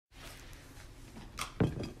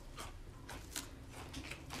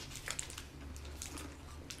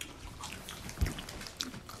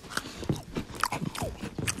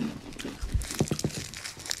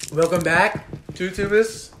Welcome back, two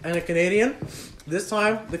Tubis and a Canadian. This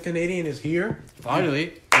time, the Canadian is here.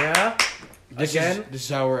 Finally. Yeah. This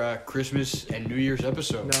is our Christmas and New Year's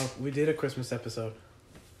episode. No, we did a Christmas episode.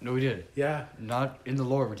 No, we didn't. Yeah. Not in the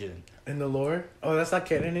lore, we didn't. In the lore? Oh, that's not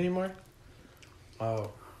canon anymore?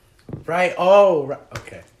 Oh. Right. Oh, right.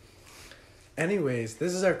 Okay. Anyways,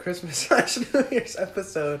 this is our Christmas / New Year's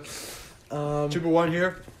episode. Tuba 1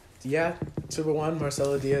 here. Yeah. Tuba 1,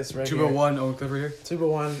 Marcelo Diaz right Tuba here. 1, Owen Clifford here. Tuba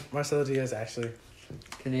 1, Marcelo Diaz actually.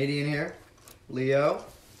 Canadian here. Leo.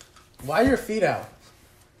 Why are your feet out?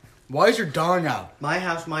 Why is your dong out? My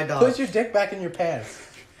house, my dog. Put your dick back in your pants.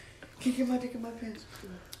 Can you get my dick in my pants?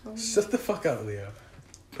 Shut the fuck up, Leo.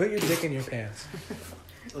 Put your dick in your pants.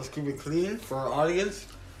 Let's keep it clean for our audience.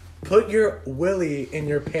 Put your willy in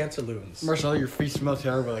your pantaloons. Marcelo, your feet smell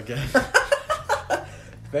terrible again.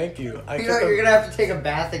 Thank you. You're gonna have to take a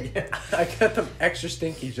bath again. I got them extra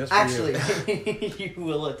stinky just for Actually, you. you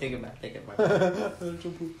will take a bath. Take a bath.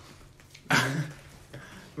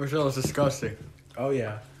 Marcelo, it's disgusting. Oh,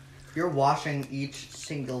 yeah. You're washing each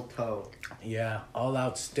single toe. Yeah, all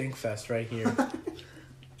out stink fest right here.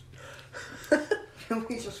 Can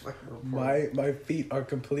we just fucking report? My feet are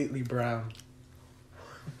completely brown.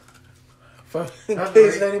 In That's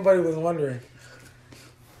case right. anybody was wondering.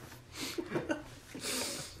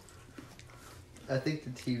 I think the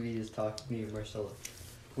TV is talking to you, Marcella.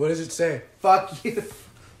 What does it say? Fuck you.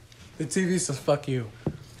 The TV says fuck you.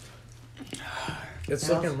 It's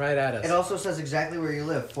It looking also- right at It us. also says exactly where you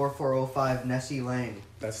live. 4405 Nessie Lane.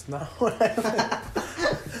 That's not what I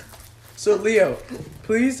meant. So, Leo,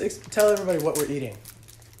 please tell everybody what we're eating.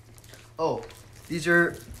 Oh, these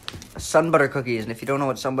are sun butter cookies, and if you don't know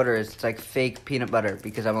what sun butter is, it's like fake peanut butter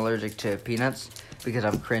because I'm allergic to peanuts because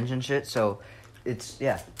I'm cringe and shit. So, it's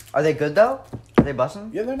yeah. Are they good though? Are they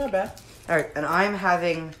bussin'? Yeah, they're not bad. All right, and I'm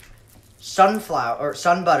having sunflower or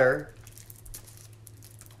sun butter,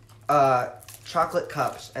 chocolate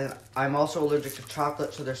cups, and I'm also allergic to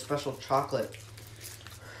chocolate, so they're special chocolate.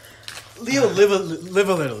 Leo, live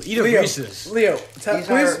a little. Eat a Leo, Reese's. Leo, These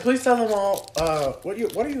are- please tell them all. What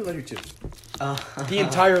are you allergic to? The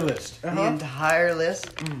entire list. The entire list.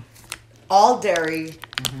 All dairy.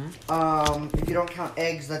 If you don't count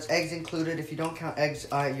eggs, that's eggs included. If you don't count eggs,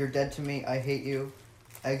 you're dead to me. I hate you.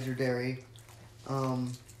 Eggs are dairy.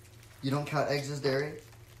 You don't count eggs as dairy.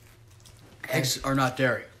 Eggs are not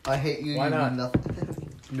dairy. I hate you. Why you not? mean nothing.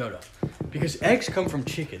 No. Because eggs come from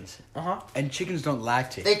chickens. Uh-huh. And chickens don't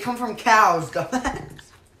lactate. They come from cows, dumbass.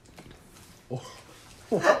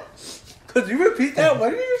 Could you repeat that?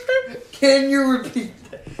 What did you say? Can you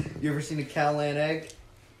repeat that? You ever seen a cow lay an egg?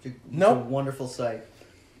 It's Nope. a wonderful sight.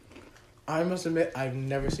 I must admit, I've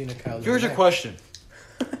never seen a cow. Here's lay a an egg. question.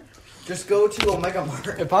 Just go to Omega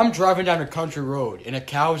Mart. If I'm driving down a country road and a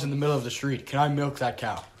cow is in the middle of the street, can I milk that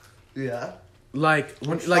cow? Yeah. Like,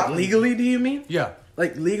 What's like stopping legally? Do you mean? Yeah.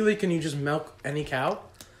 Like legally, can you just milk any cow?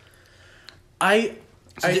 So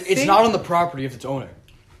it's think- not on the property of its owner.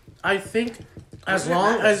 I think as Doesn't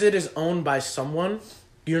long matter. as it is owned by someone,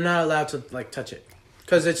 you're not allowed to like touch it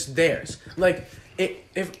because it's theirs. Like,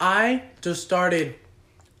 if I just started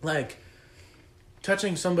like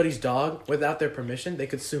touching somebody's dog without their permission, they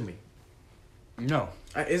could sue me. No.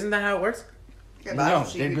 Isn't that how it works? Yeah, but I No, don't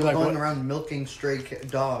see they'd be people like, going what? around milking stray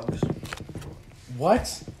dogs.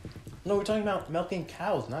 What? No, we're talking about milking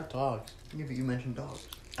cows, not dogs. Yeah, but you mentioned dogs.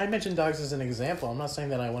 I mentioned dogs as an example. I'm not saying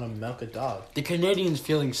that I want to milk a dog. The Canadian's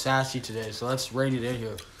feeling sassy today, so let's rein it in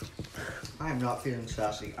here. I am not feeling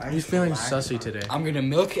sassy. I'm He's feeling relaxed sussy on it. today. I'm gonna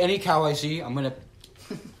milk any cow I see. I'm gonna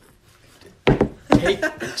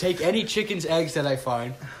take any chicken's eggs that I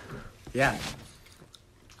find, Yeah.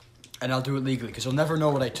 and I'll do it legally because I'll never know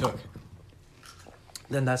what I took.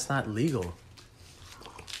 Then that's not legal.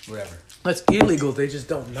 Whatever. That's illegal. They just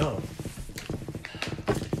don't know.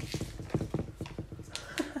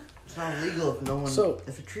 It's not illegal if no one. So-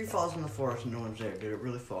 if a tree falls in the forest and no one's there, did it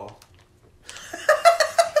really fall?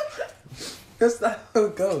 That's not how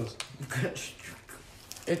it goes.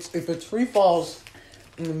 It's if a tree falls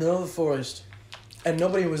in the middle of the forest and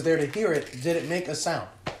nobody was there to hear it, did it make a sound?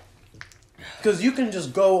 Because you can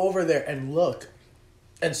just go over there and look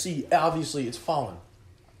and see, obviously it's fallen.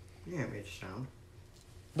 Yeah, it made a sound.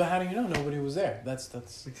 But how do you know nobody was there? That's.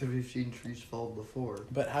 Because we've seen trees fall before.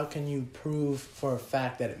 But how can you prove for a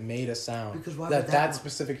fact that it made a sound? Because why that would that one-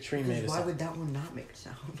 specific tree made a Why sound? would that one not make a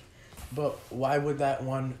sound? But why would that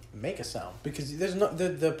one make a sound? Because there's no.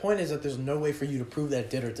 The point is that there's no way for you to prove that it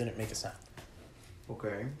did or didn't make a sound.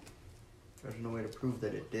 Okay. There's no way to prove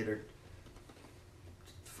that it did or.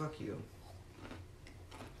 Fuck you.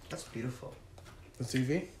 That's beautiful. The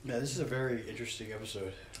TV? Yeah, this is a very interesting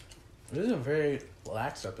episode. This is a very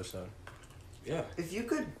lax episode. Yeah. If you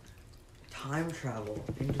could time travel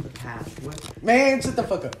into the past, Man, sit the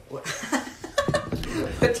fuck up. what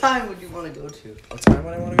time would you want to go to? What time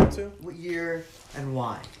would I want to go to? What year and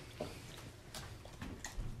why?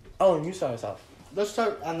 Oh, and you saw us off. Let's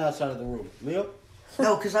start on that side of the room. Leo?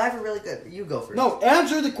 No, because I have a really good. You go first. No,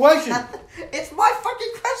 answer the question. It's my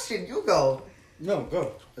fucking question. You go. No,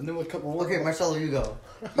 go. And then we'll come. Okay, Marcelo, you go.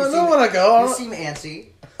 I don't want to go. You seem antsy.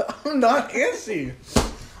 I'm not antsy.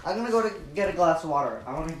 I'm gonna go to get a glass of water.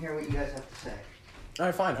 I want to hear what you guys have to say. All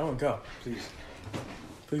right, fine. I won't go. Please.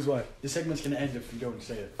 Please what? This segment's gonna end if you don't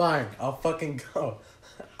say it. Fine. I'll fucking go.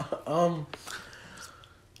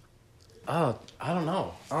 I don't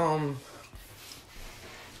know.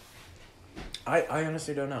 I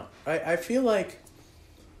honestly don't know. I feel like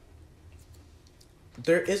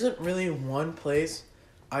there isn't really one place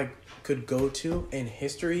I could go to in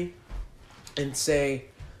history and say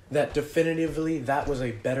that definitively that was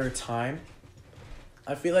a better time.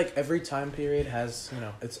 I feel like every time period has,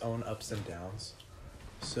 its own ups and downs.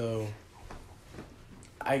 So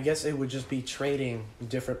I guess it would just be trading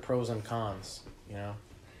different pros and cons, But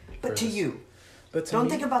for to this. you, But to don't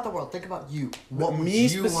me, think about the world. Think about you. But would me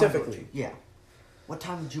you wanna go specifically. to? Yeah. What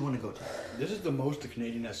time would you want to go to? This is the most the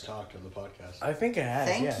Canadian has talked on the podcast. I think it has.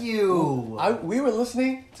 Thank yeah. you. We were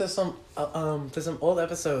listening to some old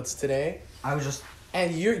episodes today, I was just.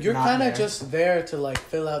 and you're Not kind of there. just there to like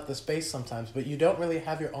fill out the space sometimes, but you don't really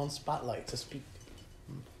have your own spotlight to speak.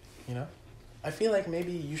 I feel like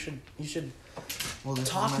maybe you should Well, this is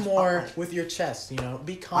talk my more spotlight. with your chest.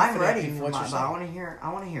 Be confident I'm ready in for what my. you're But I saying.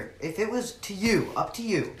 want to hear. If it was to you, up to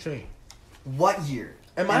you. Okay. What year?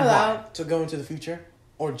 Am I and allowed why? to go into the future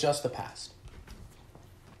or just the past?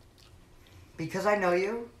 Because I know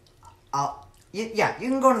you. Yeah, you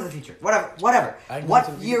can go into the future. Whatever. I can go What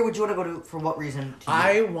into the year future. would you want to go to? For what reason? To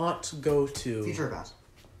I you? want to go to Future or past?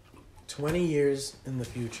 20 years in the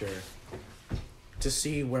future to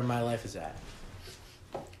see where my life is at.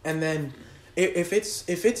 And then if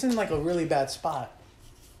it's in like a really bad spot,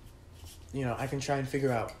 I can try and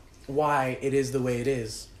figure out why it is the way it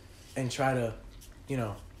is and try to,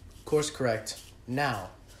 course correct now.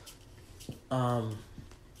 And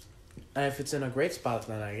if it's in a great spot,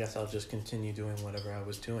 then I guess I'll just continue doing whatever I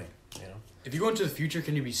was doing, If you go into the future,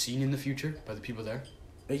 can you be seen in the future by the people there?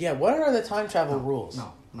 But yeah, what are the time travel rules?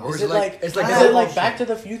 No. Or Is is it it like- like it's like is that it like bullshit. Back to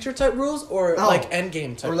the Future type rules or No. like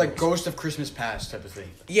Endgame type Or like rules? Ghost of Christmas Past type of thing?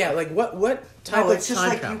 Yeah, like what type No, of it's just time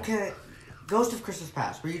like travel? you can. Ghost of Christmas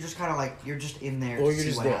Past, where you just kind of like you're just in there Or to you're see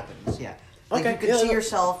just what there. happens. Yeah. Like Okay, you can yeah, see no.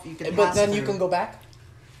 yourself. You can. But pass then you through. can go back.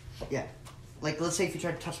 Yeah. Like let's say if you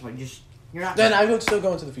try to touch someone, you're not. Then I would still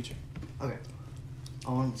go into the future. Okay.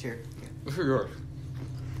 Owen's here. Yeah. What's for yours?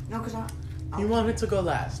 No, because You wanted to go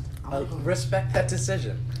last. I wanna go- Respect that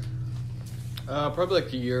decision. Probably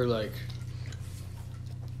like a year, like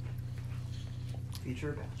future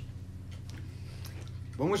or past.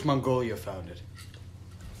 when was Mongolia founded?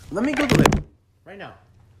 Let me Google it right now.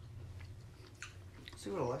 See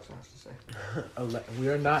what Alexa has to say. We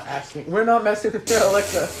are not asking. We're not messing with your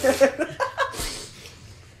Alexa.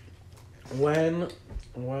 When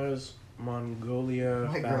was Mongolia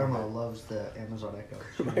My founded? grandma loves the Amazon Echo.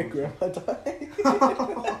 My grandma died.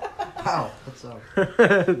 Wow, what's up?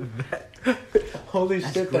 Holy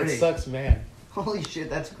That's shit, that gritty. sucks, man. Holy shit,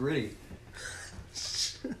 that's gritty.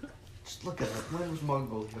 Just look at it. When was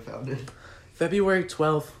Mongolia founded? February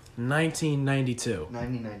 12th, 1992.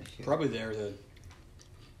 1992. Probably there then.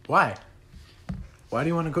 Why? Why do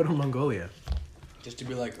you want to go to Mongolia? Just to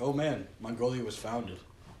be like, oh man, Mongolia was founded.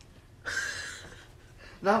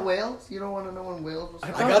 Not Wales? You don't want to know when Wales was I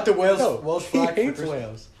founded? got the Welsh He flag for hates Christmas.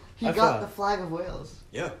 Wales. He I got forgot. the flag of Wales.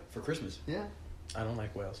 Yeah, for Christmas. Yeah. I don't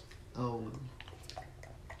like Wales. Oh.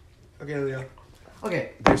 Okay, Leo.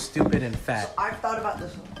 Okay. They're stupid and fat. So I've thought about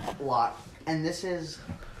this a lot, and this is.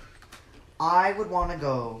 I would want to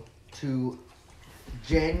go to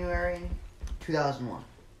January 2001.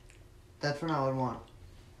 That's when I would want.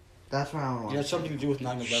 That's when I would want. It had something to do with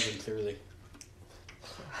 9/11, clearly.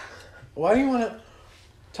 Why do you want to...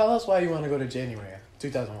 Tell us why you want to go to January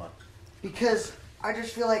 2001. Because I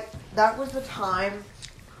just feel like that was the time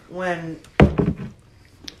when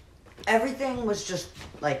everything was just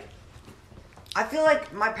like. I feel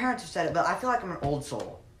like my parents have said it, but I feel like I'm an old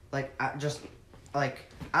soul. Like I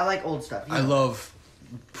like old stuff. you I know? love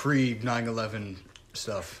pre 9/11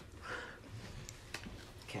 stuff.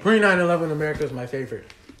 Okay. Pre 9/11 America is my favorite.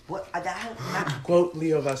 What that Quote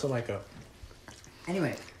Leo Vasileko.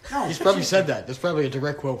 anyway. No. He's probably said that. That's probably a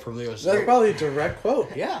direct quote from Leo's. That's probably a direct quote.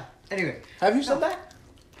 Yeah. Anyway, Have you said that?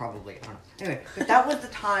 probably. I don't know. Anyway, but that was the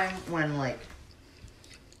time when like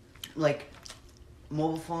like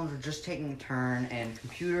mobile phones were just taking a turn, and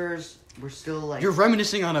computers were still like. You're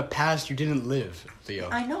reminiscing on a past you didn't live, Theo.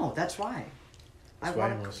 I know. That's why. That's why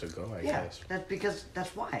he wants to go, I guess. That's because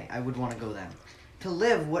that's why I would want to go then, to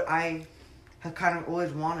live what I have kind of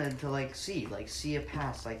always wanted to see a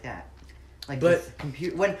past like that, But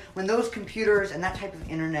when those computers and that type of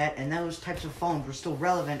internet and those types of phones were still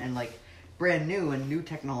relevant and like brand new and new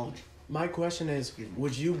technology. my question is,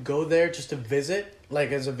 would you go there just to visit,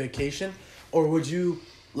 like as a vacation, or would you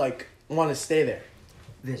like want to stay there,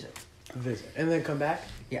 Visit. and then come back?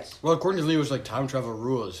 Yes. Well, according to Leo's time travel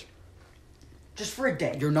rules, Just for a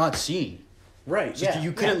day. you're not seen. Right. So Yeah.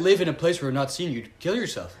 you couldn't live in a place where you're not seen. You'd kill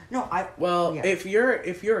yourself. No, Well, yeah. if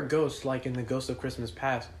you're a ghost, like in the Ghost of Christmas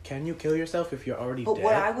Past, can you kill yourself if you're already But dead?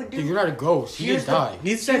 what I would do. Dude, you're not a ghost. He Here's didn't the- die.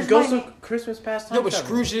 He said Here's Ghost my of Christmas Past. Time No, but travel.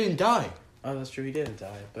 Scrooge didn't die. Oh, that's true. He didn't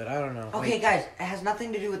die, but I don't know. Okay, guys, it has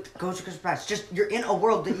nothing to do with Ghost of Christmas Past. Just you're in a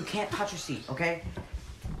world that you can't touch or see. Okay.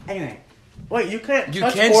 Anyway, Wait, you can't. You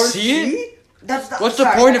touch can't or see it? that's the. What's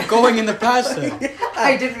sorry. the point of going in the past then?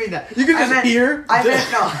 I didn't mean that. You can I just meant- hear I the-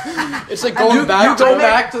 meant no. It's like I going do- back. You go I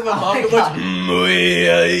back to the oh my mom.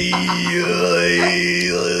 God.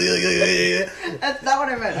 That's not what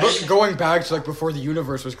I meant. But going back to before the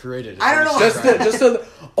universe was created. I don't know. just to.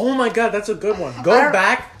 Oh my God, that's a good one. Go I don't-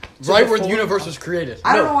 back. to Right where the before- universe was created.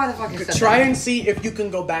 I don't No, know why the fuck I said Try that. and see if you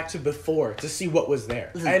can go back to before to see what was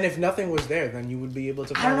there, and if nothing was there, then you would be able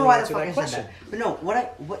to. I don't know why the answer fuck I that said question. that. But no,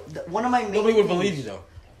 one of my main. Nobody would things- believe you though.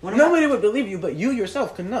 One of, my, Nobody would believe you, but you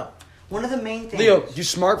yourself can know. one of the main things. Leo, do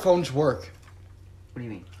smartphones work What do you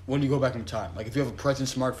mean? when you go back in time? Like if you have a present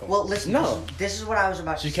smartphone. Well, listen. No. This is what I was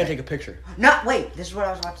about to so you say. can't take a picture. No, wait. This is what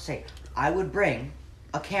I was about to say. I would bring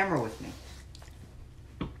a camera with me,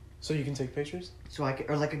 So you can take pictures. so I could,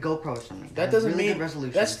 or like a GoPro or something. That has doesn't really mean good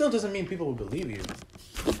resolution. that still doesn't mean people will believe you.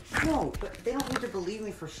 No, but they don't need to believe me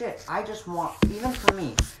for shit. I just want, even for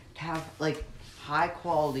me, to have like high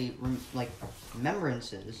quality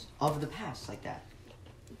remembrances of the past like that.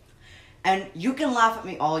 And you can laugh at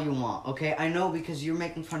me all you want, okay? I know because you're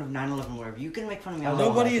making fun of 9/11, whatever. You can make fun of me all you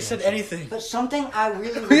want. Nobody has said anything. But something I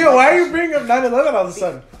really. would Yeah, like why to are you see- bringing up 9/11 all of a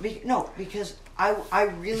sudden? No, because I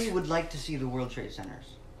really would like to see the World Trade Centers.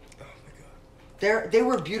 Oh my God. They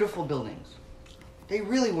were beautiful buildings. They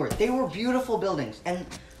really were. They were beautiful buildings, and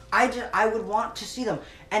I would want to see them.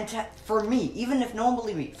 And for me, even if no one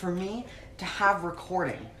believed me, for me to have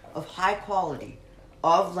recording of high quality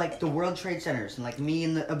of like the World Trade Centers and like me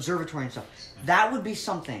in the observatory and stuff, that would be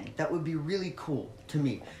something that would be really cool to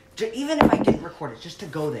me. Even if I didn't record it, just to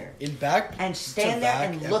go there In back and stand there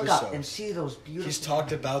and look up and see those beautiful. He's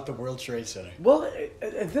talked about the World Trade Center. Well,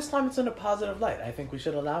 at this time it's in a positive light. I think we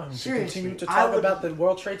should allow him Seriously, to continue to I talk would- about the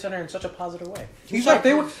World Trade Center in such a positive way. He's Yeah.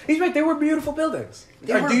 right. He's right. They were beautiful buildings.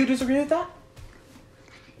 They were- Do you disagree with that?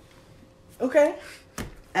 Okay,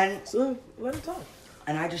 And so let him talk.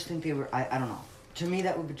 I just think they were. I don't know. To me,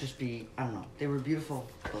 that would just be. I don't know. They were beautiful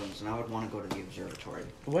buildings, and I would want to go to the observatory.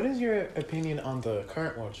 What is your opinion on the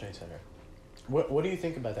current World Trade Center? What do you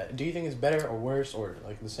think about that? Do you think it's better or worse or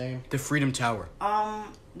like the same? The Freedom Tower.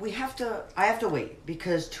 We have to. I have to wait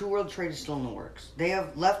because Two World Trade is still in the works. They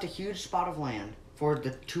have left a huge spot of land for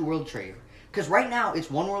the Two World Trade. Because right now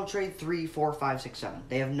it's One World Trade 3, 4, 5, 6, 7.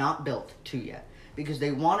 They have not built 2 yet because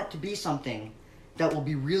they want it to be something that will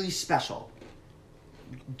be really special,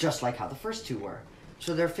 just like how the first 2 were.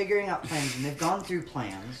 So they're figuring out plans, and they've gone through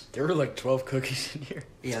plans. There were like 12 cookies in here.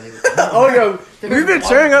 Yeah, they. Oh yo, There we've been was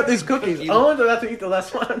sharing one out these cookies. cookie. I wanted not to eat the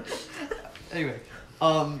last one. Anyway,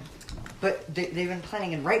 but they've been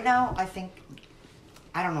planning, and right now I think,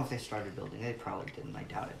 I don't know if they started building. They probably didn't. I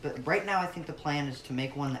doubt it. But right now I think the plan is to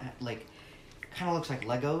make one that like kind of looks like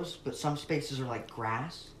Legos, but some spaces are like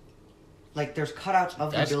grass. Like there's cutouts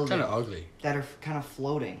of That's the building kind of ugly. that are kind of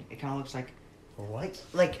floating. It kind of looks like What?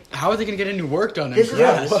 like How are they gonna get any work done in this is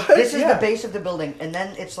grass? what? this is Yeah. the base of the building, and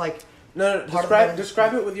then it's like No, Part of the-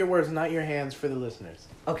 describe it with your words, not your hands, for the listeners.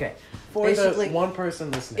 okay, For basically the one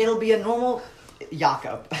person listening. it'll be a normal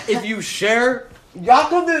Jakob. If you share,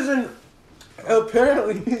 Jakob isn't.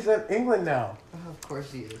 Apparently, he's in England now. Of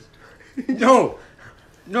course he is.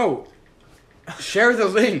 no, share the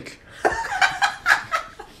link.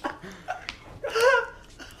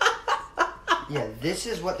 Yeah, this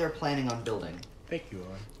is what they're planning on building. Thank you,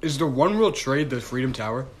 Owen. Is the One World Trade the Freedom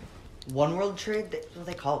Tower? One World Trade.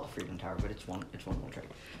 They call it the Freedom Tower, but it's one World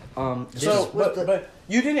Trade. This So, was the- but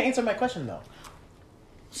you didn't answer my question though.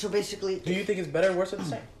 so basically, Do you think it's better, worse, or the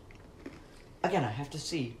same? again, I have to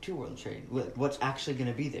see Two World Trade. What's actually going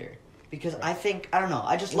to be there? Because I think I don't know.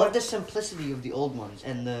 I just love the simplicity of the old ones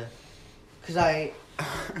and the, because I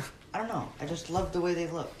don't know. I just love the way they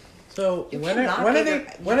look. So You when cannot are get they your-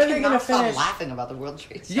 when you are they gonna cannot stop finish? laughing about the World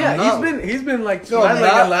Trade Center. Yeah, No. he's been like No, smiling I'm and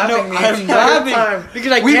not. laughing No, the I'm entire laughing time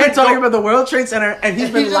because I we've been can't talking go- about the World Trade Center, and he's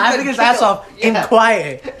He's been just laughing been his ass killed. off in Yeah.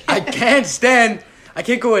 quiet. I can't stand. I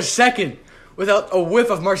can't go a second without a whiff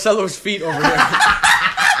of Marcelo's feet over here.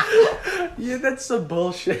 Yeah, that's some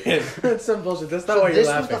bullshit. That's some bullshit. That's not So why you're this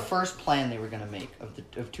was laughing. the first plan they were gonna make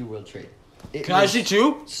of two World Trade. It Can I was see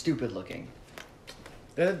two? Stupid looking.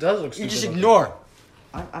 It does look You stupid. just looking. ignore.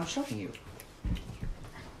 I'm showing you.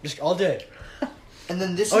 Just all day. And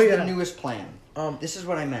then this Oh, is yeah. the newest plan. Um, This is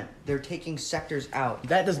what I meant. They're taking sectors out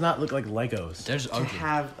That does not look like Legos. That's to ugly.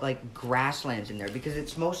 have like grasslands in there because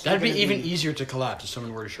it's mostly. That'd be gonna even easier to collapse if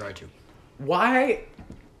someone were to try to. Why?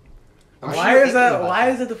 I'm Why sure is that? thinking Why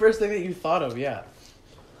about is it the first thing that you thought of? Yeah.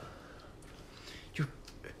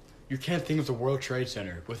 You can't think of the World Trade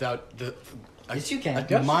Center without the. Yes, you can.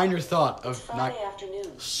 A minor thought It's of Friday not.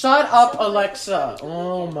 afternoon. Shut up, Celebrate Alexa. the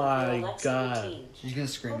Oh beginning of my your Alexa god. routine. She's gonna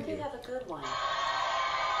scream Hope at you you. have a good one.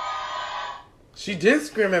 She did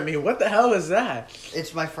scream at me. What the hell is that?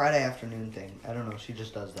 It's my Friday afternoon thing. I don't know. She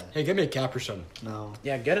just does that. Hey, get me a cap or something. No.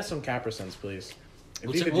 Yeah, get us some Capri Suns, please.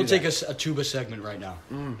 If you could We'll do take that. a tuba segment right now.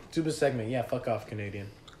 Tuba segment. Yeah, fuck off, Canadian.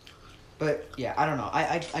 But yeah, I don't know.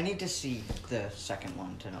 I need to see the second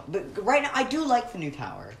one to know. But right now, I do like the new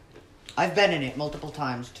tower. I've been in it multiple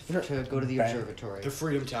times to go to the Bang. observatory. The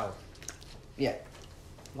Freedom Tower. Yeah.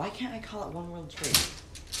 Why can't I call it One World Trade?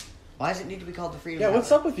 Why does it need to be called the Freedom Yeah, Tower?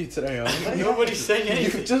 what's up with you today, Owen? Nobody's saying You've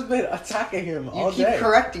anything. just been attacking him You all keep day.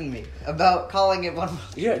 correcting me about calling it One World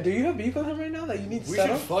Trade. Yeah, do you have beef with him right now that you need to We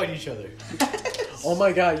settle? should fight each other. Oh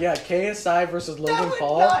my god, yeah. KSI versus Logan would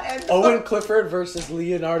Paul. not end Owen up- Clifford versus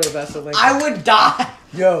Leonardo Vassilenko. I would die.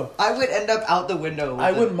 Yo, I would end up out the window. With I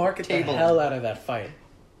a would market table. the hell out of that fight.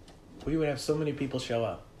 We would have so many people show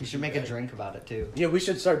up. We should make a drink about it too. Yeah, we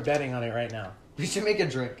should start betting on it right now. We should make a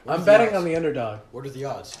drink. I'm the betting odds? on the underdog. What are the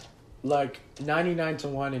odds? Like 99 to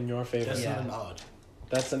 1 in your favor. That's Yeah. not an odd.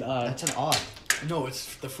 That's an odd. That's an odd. No,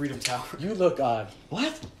 it's the Freedom Tower. You look odd.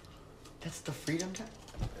 What? That's the Freedom Tower?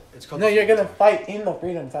 It's called No, the you're gonna fight in the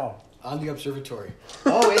Freedom Tower. on the observatory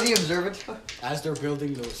Oh, in the observatory? as they're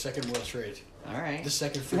building the second World Trade. Alright. The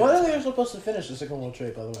second Freedom When are Tower. they supposed to finish the Second World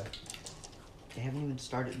Trade, by the way? They haven't even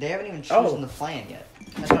started. They haven't even Oh. chosen the plan yet.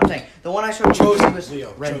 That's what I'm saying. The one I showed you Chosen, was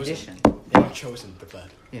Leo, rendition. They haven't chosen the plan.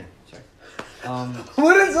 Yeah, sorry.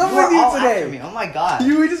 What is up You are with you all today? after me. Oh my god.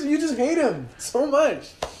 You just hate him so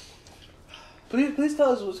much. Please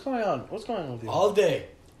tell us what's going on. What's going on with you? All day,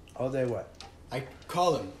 All day what? I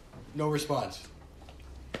call him, no response.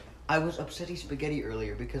 I was upsetting spaghetti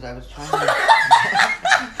earlier because I was trying to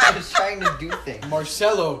I was trying to do things.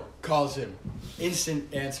 Marcelo calls him,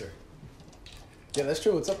 instant answer. Yeah, that's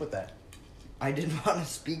true. What's up with that? I didn't want to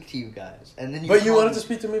speak to you guys. And then But you wanted to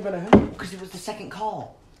speak to me about him. because it was the second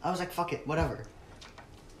call. I was like, fuck it, whatever.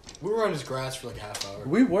 We were on his grass for like a half hour.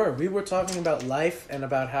 We were talking about life and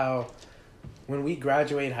about how when we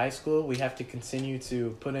graduate high school, we have to continue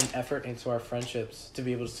to put in effort into our friendships to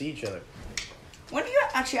be able to see each other. When do you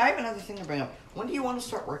actually? I have another thing to bring up. When do you want to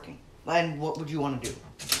start working? And what would you want to do?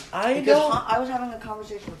 I Because don't. I was having a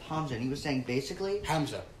conversation with Hamza, and he was saying basically.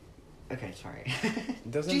 Hamza. Okay, sorry.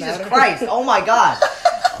 Doesn't Jesus matter. Christ! Oh my God!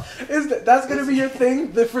 That's gonna be your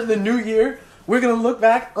thing for the new year? We're gonna look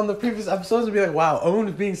back on the previous episodes and be like, "Wow, Owen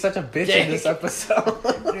was being such a bitch in this episode."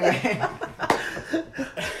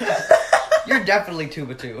 You're definitely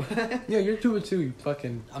tuba two. Yeah, you're 2-2. You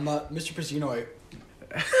fucking. I'm Mr. Piscino.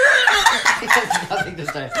 He has nothing to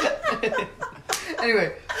say.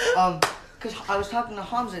 Anyway, because I was talking to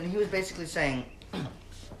Hamza, and he was basically saying,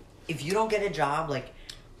 if you don't get a job, like,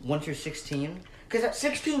 once you're 16, because at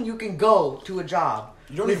 16 you can go to a job.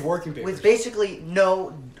 You don't need working papers. With basically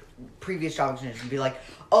no previous job experience and be like,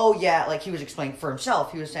 oh yeah, like he was explaining for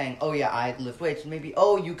himself. He was saying, oh yeah, I lift weights. Maybe,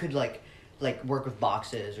 oh, you could like work with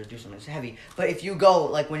boxes or do something that's heavy. But if you go,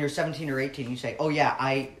 like when you're 17 or 18, you say, oh yeah,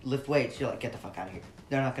 I lift weights. You're like, get the fuck out of here.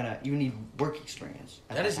 They're not gonna, you need work experience.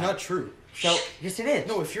 at That is time. not true. So, yes it is.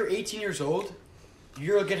 No, if you're 18 years old,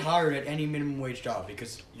 you'll get hired at any minimum wage job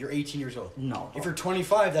because you're 18 years old. No. If you're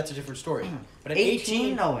 25, that's a different story. But at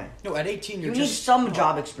 18? No way. No, at 18, You you're need just some no.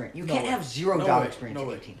 job experience. You No can't way. have zero No job way. experience No at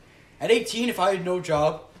way. 18. At 18, if I had no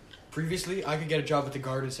job previously, I could get a job at the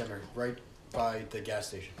garden center right by the gas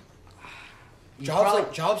station. You Jobs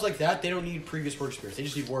probably- jobs like that, they don't need previous work experience. They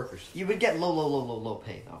just need workers. You would get low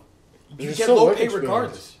pay though. You There's get still low work pay experience.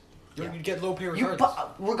 regardless. Yeah. You get low pay You, regardless.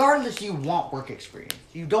 but regardless, you want work experience.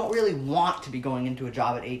 You don't really want to be going into a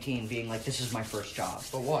job at 18 being like, this is my first job.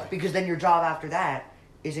 But why? Because then your job after that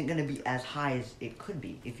isn't going to be as high as it could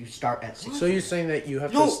be if you start at 16. So you're saying that you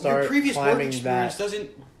have No, to start your previous work climbing experience that?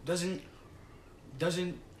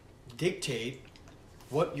 doesn't dictate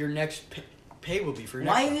what your next pay will be for your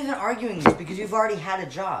Why are next you even arguing this? Because you've already had a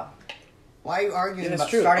job. Why are you arguing Yeah, about that's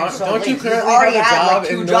true. starting so Don't late? you You've currently already have a had job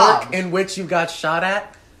like 2 in jobs. Newark in which you got shot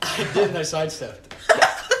at? I did and I sidestepped.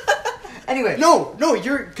 Anyway, No,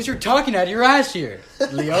 because you're talking out of your ass here,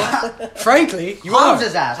 Leo. Frankly, you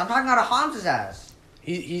Hamza's are. ass. I'm talking out of Hamza's ass.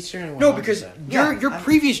 He's sharing. No, because Yeah, your I'm-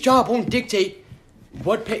 previous job won't dictate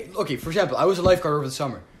what pay. Okay, for example, I was a lifeguard over the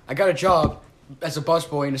summer. I got a job as a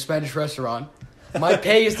busboy in a Spanish restaurant. My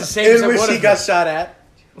pay is the same as in it which would he have got been. shot at.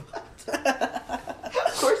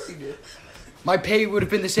 Of course he did. My pay would have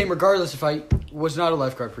been the same regardless if I was not a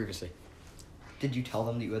lifeguard previously. Did you tell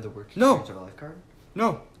them that you had the work No. experience of a lifeguard?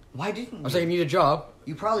 No, Why didn't you? I was like, I need a job.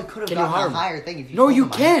 You probably could have Can you gotten hire a me? higher thing if you No, told you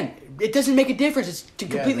them I- can't. It doesn't make a difference. It's Yeah,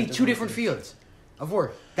 completely that doesn't two make different a fields of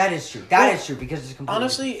work. That is true. That Well, is true because it's completely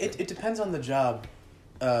Honestly, different. it depends on the job,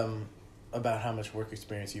 about how much work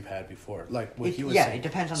experience you've had before. Like what he was yeah, saying. it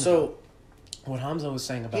depends on the So, job. what Hamza was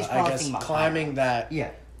saying He's about, I probably guess, thinking about climbing higher. that Yeah.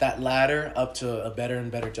 that ladder up to a better and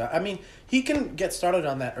better job. I mean, he can get started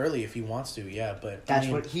on that early if he wants to. Yeah, but That's I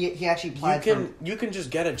mean, what he actually you applied can you can just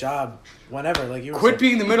get a job whenever. Like you were Quit saying.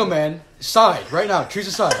 being the middleman. Side right now. Choose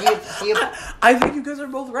a side. He I think you guys are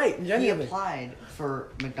both right. he Genuinely, applied for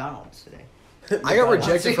McDonald's today. I got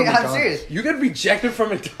rejected from I'm McDonald's. serious. You got rejected from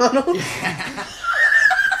McDonald's.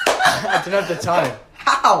 I didn't have the time.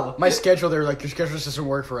 How? My schedule, they were like, your schedule just doesn't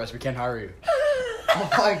work for us. We can't hire you. Oh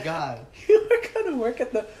my god. You were gonna work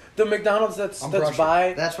at the McDonald's that's I'm that's Russian.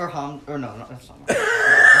 by. That's where no, that's not.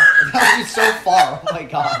 That would be so far. Oh my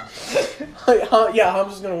god. Yeah,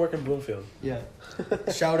 Hamza's gonna work in Bloomfield. Yeah.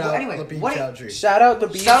 Shout Well, out anyway, Labine what- Chowdhury. Shout out the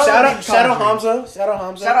beef. Shout out Shout the out, beef shout out Chowdhury. Hamza. Shout out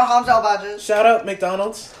Hamza. Shout out Hamza Al-Bajaz. Shout out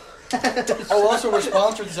McDonald's Oh, also, we're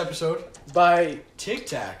sponsored this episode. by Tic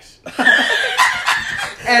Tacs.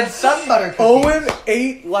 And Sun Butter Cookies. Owen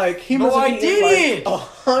ate like he No, must have I eaten didn't. like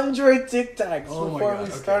 100 Tic Tacs Oh my before God, we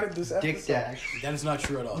okay. started this episode. Dick Dash. That is not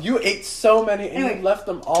true at all. You ate so many and Anyway, you left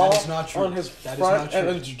them all is not true. on his That is front not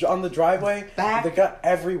and on the driveway. Back- They got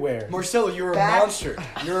everywhere. Marcelo, you're a Back- monster.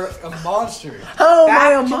 You're a monster. How am I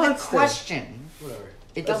Back a to the monster? question. Whatever.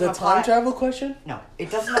 It Is doesn't it a apply. time travel question? No,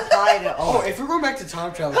 it doesn't apply to. Oh, if we're going back to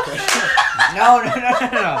time travel question.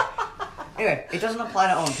 No. Anyway, it doesn't apply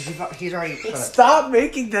to Owen because he's already. Stop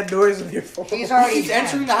making that noise with your phone. He's already He's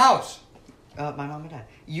entering the house. My mom and dad.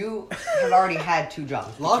 You have already had 2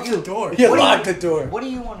 jobs. Lock you, the door. Yeah, What do you- lock the door. What do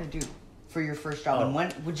you want to do for your first job? And Oh.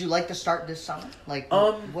 when would you like to start this summer? Like,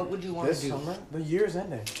 what would you want This to do? summer, the year's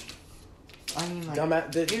ending. I mean,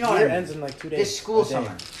 like, The you know what year I mean. ends in like 2 days. this school a day.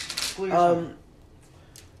 summer. School year summer.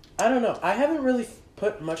 I don't know. I haven't really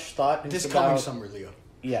put much thought into This coming about- summer, Leo.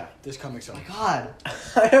 Yeah, This coming summer. My God.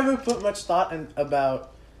 I haven't put much thought in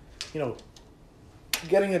about,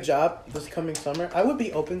 getting a job this coming summer. I would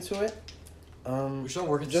be open to it. We should all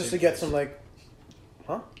work at the Just same to get place. some like,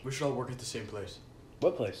 We should all work at the same place.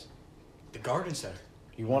 what place? The garden center.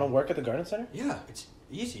 You want to work at the garden center? Yeah, it's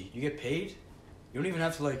easy. You get paid. You don't even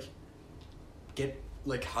have to get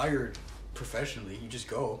hired professionally. You just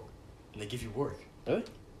go, and they give you work. Really?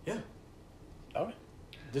 Yeah. Okay.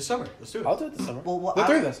 This summer, let's do it. I'll do it this summer. Well, what the I-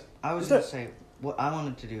 three of us. I was Let's gonna do say what I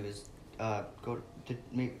wanted to do is go to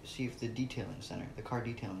see if the detailing center, the car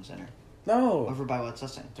detailing center, No. over by West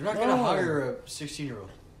Sussex. They're not No. gonna hire a 16-year-old.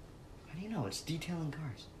 How do you know? It's detailing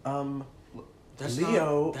cars. That's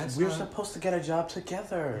Leo, Not, that's we're not, supposed to get a job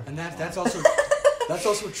together. and that's also that's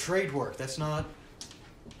also trade work. That's not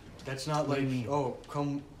What do you mean? oh,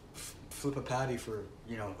 come flip a patty for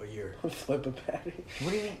a year. Flip a patty.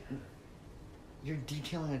 What do you mean? You're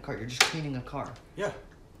detailing a car. You're just cleaning a car. Yeah,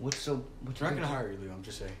 What's they're not gonna hire you, Leo. I'm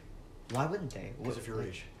just saying Why wouldn't they? because of your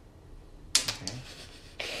age. Okay.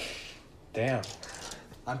 Damn.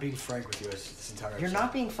 I'm being frank with you this entire. You're episode.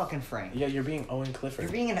 not being fucking frank. Yeah, you're being Owen Clifford.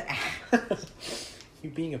 You're being an.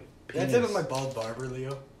 You're being a That's penis. it with my bald barber,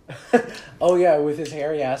 Leo. Oh yeah, with his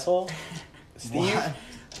hairy asshole. Steve. What?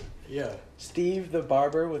 Yeah. Steve the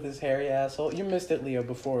barber with his hairy asshole. You missed it, Leo.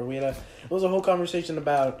 Before it was a whole conversation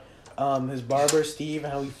about his barber Steve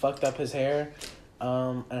and how he fucked up his hair,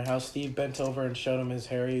 and how Steve bent over and showed him his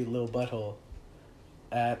hairy little butthole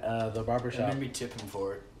at the barber That shop. made me tip him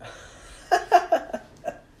for it.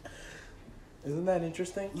 Isn't that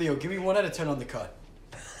interesting? Leo, give me 1 out of 10 on the cut.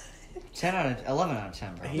 11 out of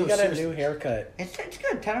 10, bro. He No, got seriously. a new haircut. It's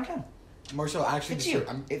good. 10 out of 10. Marcel, actually, It's this you. year,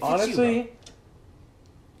 I'm, It fits Honestly, you,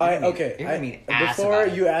 bro. You're gonna be an ass before about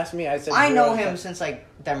it. you asked me, I said I know 0 him out of since like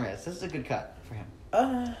 10 minutes. This is a good cut for him.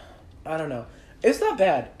 10. I don't know. It's not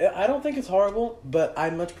bad. I don't think it's horrible, but I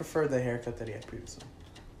much prefer the haircut that he had previously.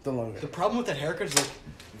 The longer. the problem with that haircut is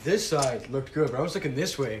this side looked good, but I was looking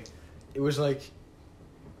this way. It was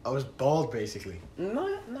I was bald basically. No,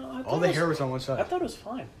 I All thought the it was, hair was on one I side. thought it was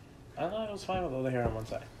fine. I thought it was fine with all the hair on one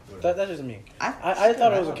side. That's just me. I I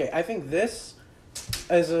thought it was okay. I think this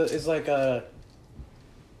is like a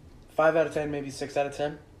 5 out of 10, maybe 6 out of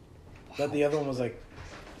 10. But the other one was like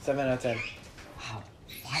 7 out of 10. Wow,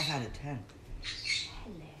 5 out of 10.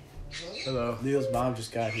 Hello. Leo's mom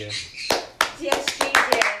just got here. Yes, she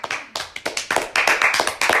did.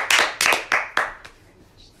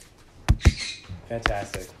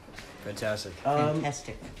 Fantastic. Fantastic.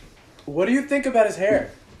 Fantastic. What do you think about his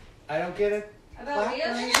hair? I don't get it. About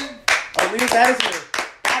Leo's hair? Oh, Leo's dad is here.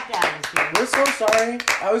 That dad is here. We're so sorry.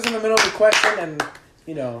 I was in the middle of the question and,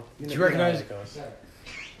 you know you recognize- how it goes.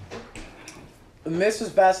 Mrs.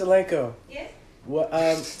 Vasilenko, Yes.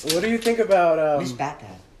 what do you think about Miss Bat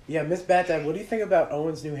Dad. Yeah, Miss Bat Dad, what do you think about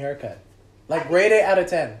Owen's new haircut? Like rate it out of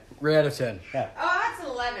 10. Ray out of 10. Oh, that's an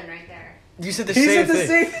 11 right there. You said the He same said the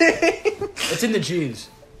thing. same thing. It's in the jeans.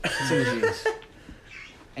 It's in the jeans.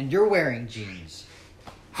 And you're wearing jeans.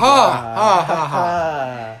 Ha ha ha ha.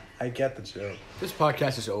 Ah, I get the joke. This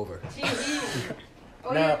podcast is over.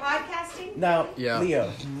 Oh, No. you're podcasting? Now, Yeah.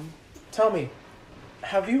 Leo, tell me,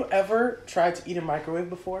 have you ever tried to eat a microwave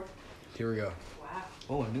before? Here we go. Wow.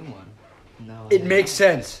 Oh, a new one. No. It makes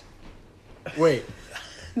sense. Wait,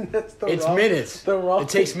 That's the it's wrong, minutes. The wrong. It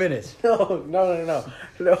takes minutes. No.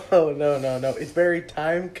 It's very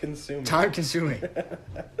time consuming. Time consuming.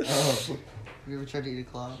 Oh. Have you ever tried to eat a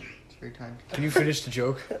claw? It's very time. Can you finish the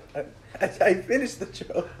joke? I finished the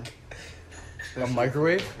joke. A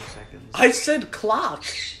microwave? For seconds. I said clock.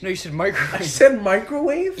 No, you said I microwave. said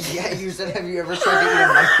microwave. Yeah, you said, have you ever tried to eat a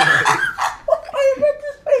microwave? I meant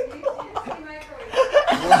to say You clock. did say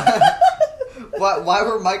microwave. Why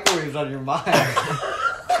were microwaves on your mind?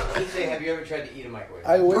 You say, have you ever tried to eat a microwave?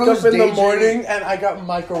 I wake Bro's up in the daydreaming. morning and I got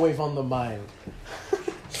microwave on the mind.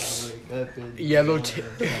 Yellow tip.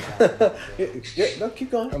 Yeah, no,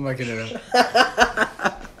 keep going. I'm not gonna.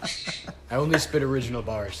 I only spit original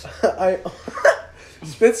bars. I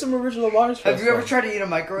spit some original bars. For Have us, you ever then. tried to eat a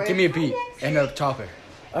microwave? Give me a beat and a topic.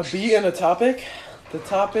 A beat and a topic? The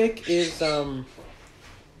topic is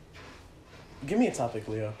Give me a topic,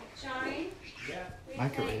 Leo. Johnny? Yeah.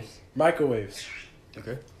 Microwaves. Microwaves.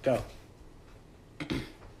 Okay. Go.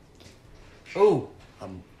 Oh,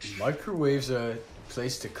 Microwave's a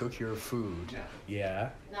place to cook your food. Yeah.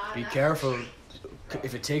 Not Be enough. careful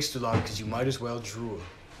if it takes too long, because you might as well drool.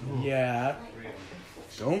 Yeah.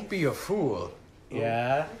 Don't be a fool.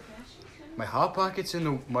 Yeah. My hot pocket's in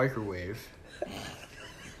the microwave.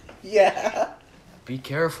 Yeah. Be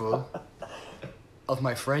careful of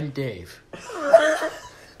my friend Dave,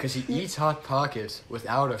 because he eats hot pockets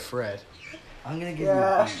without a fret. I'm gonna give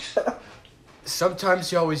Yeah. you a beat. Sometimes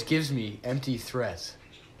he always gives me empty threats.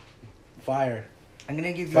 Fire. I'm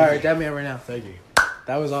gonna give you Fire. a beat. Dab me right now. Thank you.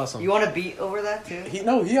 That was awesome. You want a beat over that too? He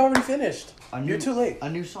already finished. A You're too late. A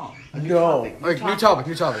new song. A new No. topic. Alright, new topic.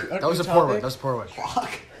 That was New a poor one. topic? That was a poor one.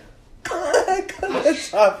 Fuck. The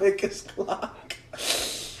topic is clock.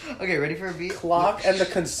 Okay, ready for a beat? Clock and the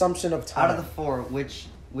consumption of time. Out of the four, which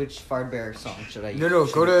Fard Bear song should I use? No,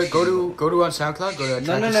 go to on SoundCloud. Go to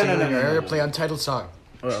No, no, no, no, no, no, no. Play Untitled Song.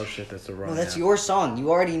 Oh shit, that's the wrong. No, that's your song.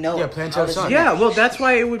 You already know. Yeah, it. play How Untitled does Song. it- Yeah, well, that's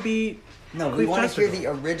why it would be. No, we Cleve want to hear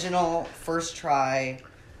Festival. the original first try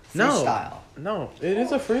No. freestyle No, it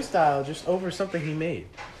is a freestyle, just over something he made.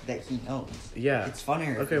 that he knows. Yeah. It's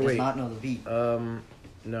funnier Okay, if he wait. does not know the beat.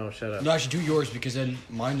 No, shut up. No, I should do yours because then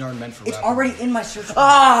mine aren't meant for It's rapping. already in my search.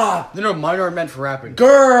 Ah, No, mine aren't meant for rapping.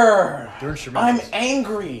 grr! They're instrumentals. I'm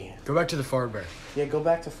angry. Go back to the Fard Bear. Yeah, go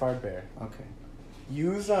back to Fard Bear. Okay.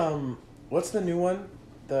 Use what's the new one?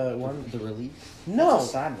 The one? The release? No, That's a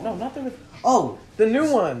sad one. no, not the Oh, the new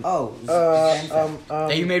one. oh.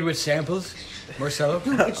 That you made with samples, Marcelo?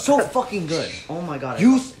 Dude, it's so fucking good. Oh my god. I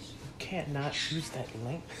You love this. can't not use that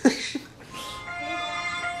link.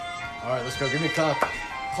 Alright, let's go. Give me a clap.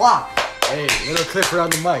 Clock. Hey, little clip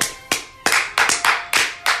around the mic.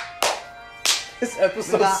 This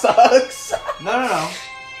episode We got- sucks. No.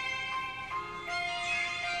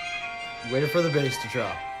 Waiting for the bass to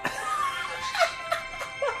drop.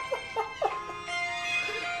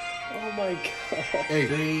 Oh my god. Hey,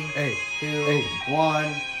 3, hey, 2, hey.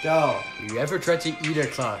 1, go. You ever tried to eat a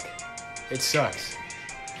clock? It sucks.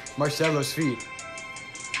 Marcelo's feet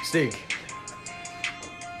stink.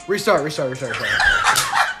 Restart. I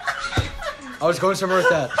was going somewhere with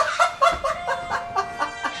that.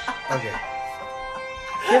 Okay.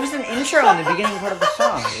 Give us an intro in the beginning part of the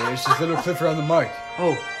song. There's this little clip around the mic.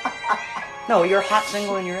 Oh. No, you're a hot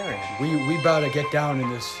single in your area. We about to get down in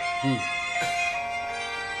this beat.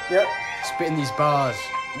 Yep. Spitting these bars.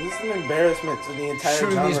 This is an embarrassment to the entire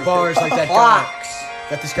Shooting genre these of bars hip-hop. like that guy. Clocks.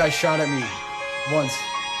 that this guy shot at me once.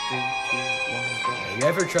 3, 2, 1, go. You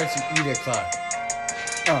ever tried to eat a clock?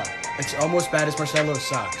 It's almost bad as Marcelo's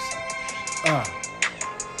socks.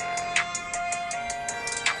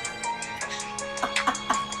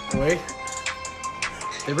 Wait.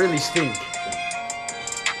 They really stink.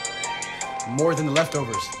 More than the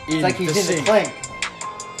leftovers. It's like he's in the sink. clink.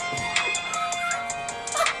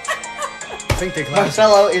 I think they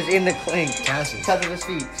Marcelo is in the clink. Cassis. Because of his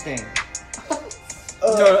feet stink.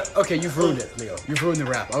 No, okay, you've ruined it, Leo. You've ruined the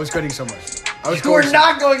rap. I was cutting so much. I was You going were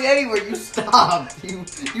not going anywhere. You stopped. You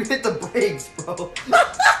hit the brakes, bro.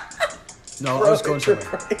 No, I was going somewhere.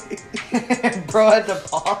 Bro had to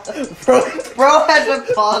pause. Bro had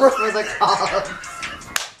to pause for the cops.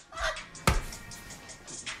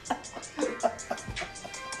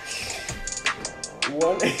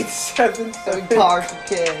 One 877. Having cars for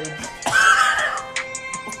kids.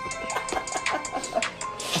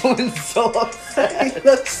 Owen's so upset.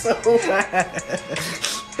 That's so bad.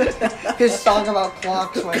 His song about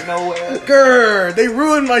clocks went nowhere. Grr, they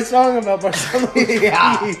ruined my song about Marcelo.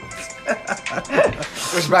 Yeah.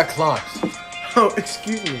 It was about clocks. Oh,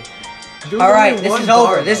 excuse me. There was All right, only this one is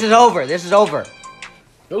over. bar, This though. is over. This is over.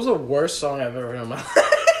 That was the worst song I've ever heard in my life.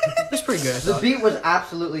 It's pretty good. I The thought. beat was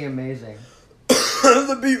absolutely amazing.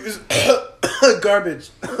 The beat was garbage.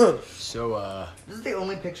 So, This is the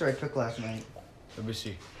only picture I took last night. let me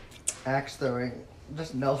see. Axe throwing.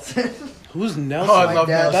 Just Nelson. Who's Nelson? Oh, I My love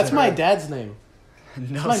dad- Nelson. That's my dad's name.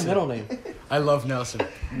 Nelson. That's my middle name. I love Nelson.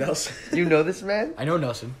 Nelson. Do you know this man? I know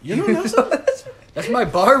Nelson. You know Nelson? That's my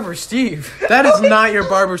barber, Steve. That is not your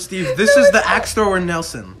barber, Steve. This is the axe thrower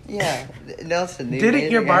Nelson. Yeah, Nelson. the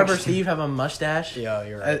Didn't your amazing barber axe- Steve have a mustache? Yeah,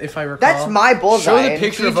 you're right. If I recall. That's my bullseye. Show the and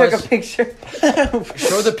picture he of took us. a picture.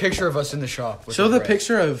 Show the picture of us in the shop. with Show the bread.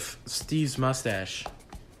 picture of Steve's mustache.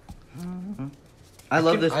 I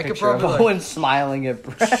love could- this I could picture of probably, like- Owen smiling at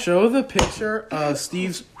Brett. Show the picture of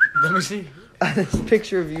Steve's Let me see. This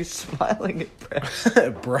picture of you smiling at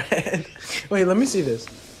Brett. bread. Wait, let me see this.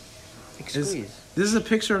 Squeeze. This is a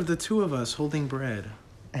picture of the two of us holding bread.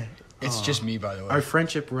 It's just me, by the way. Our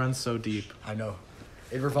friendship runs so deep. I know.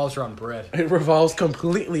 It revolves around bread. It revolves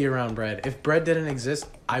completely around bread. If bread didn't exist,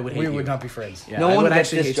 I would hate We you. would not be friends. Yeah, No I one would gets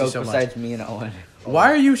actually this hate you joke so much. besides me and Owen.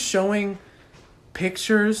 Why are you showing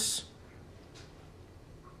pictures?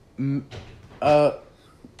 You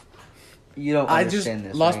don't I just understand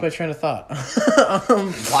this. lost right? my train of thought.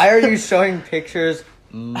 Why are you showing pictures?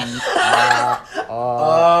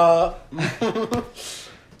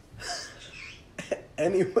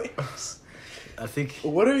 Anyways, I think.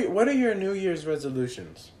 what are your New Year's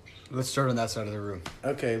resolutions? Let's start on that side of the room.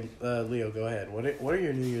 Okay, Leo, go ahead. What are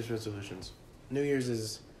your New Year's resolutions? New Year's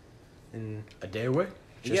is in A day away?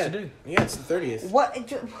 Just yeah, a day. Yeah, it's the 30th. What?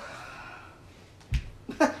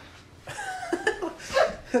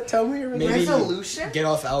 Tell me your Maybe- Resolution? Get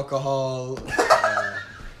off alcohol.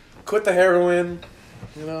 Quit the heroin.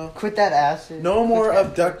 You know, Quit that acid. no more Quit that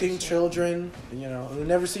abducting bullshit. children. You know, we'll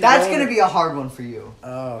never see. That's Rowan. gonna be a hard one for you.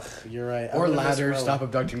 Oh, you're right. Or I'm gonna miss ladders. Rowan. Stop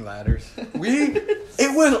abducting ladders.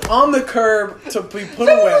 It was on the curb to be put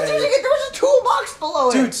Someone was using away. it. There was a toolbox below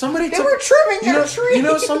it. Dude, somebody They took. were trimming you know, their tree. You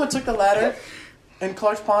know, someone took the ladder, in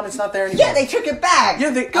Clark's Pond. It's not there anymore. Yeah, they took it back. Yeah,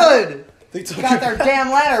 they Good. They took Got it their back. damn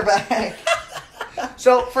ladder back.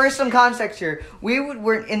 So, for some context here,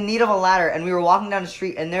 were in need of a ladder, and we were walking down the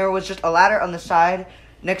street, and there was just a ladder on the side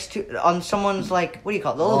next to on someone's what do you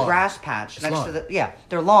call it? The little Lawn. grass patch It's next lawn. to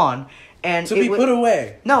their lawn, and to it be was, put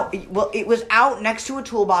away. No, it was out next to a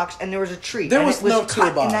toolbox, and there was a tree. There and was it was no cut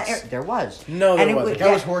in toolbox. that area. There was. No, there and it wasn't. The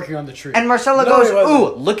guy was working on the tree. And Marcella No, goes, he wasn't.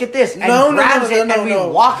 "Ooh, look at this!" and No, grabs it, and we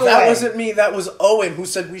walk away. That wasn't me. That was Owen who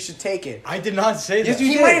said we should take it. I did not say Yes, that. you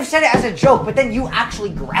He did. might have said it as a joke, but then you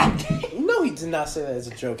actually grabbed it. No, he did not say that as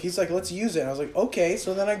a joke. He's like, let's use it. I was like, okay.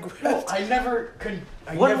 So then I grabbed. I never could.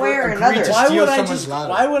 One way or another. Why Steal would I someone's just? ladder.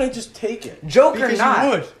 Why would I just take it? Joke Because or not. you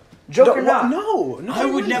would. Joke No, or not. No, I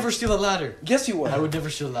would wouldn't. never steal a ladder. Yes, you would. I would never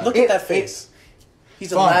steal a ladder. Look It- at that face.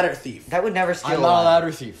 He's a Fine. ladder thief. That would never steal I'm a not a ladder.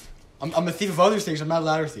 ladder thief. I'm a thief of other things. I'm not a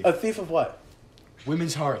ladder thief. A thief of what?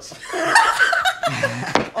 Women's hearts.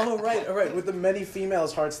 Oh, right, all right. With the many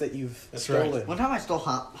females' hearts that you've That's right. stolen. One time I stole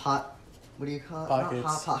hot. What do you call it? Pockets.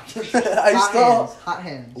 Not hot pockets. I hot stole- hands. Hot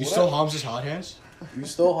hands. You What? stole Hamza's hot hands? You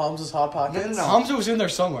stole Hamza's hot pockets? No. Hamza was in there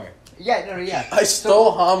somewhere. Yeah, no, yeah. I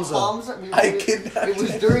stole Hamza. I we- kidnapped It was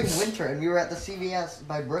him. during winter, and we were at the CVS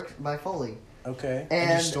by Foley, Okay. And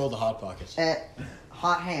you and stole the hot pockets.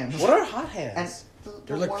 hot hands. What are hot And hands? the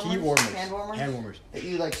They're like pee warmers. hand warmers, Hand warmers. that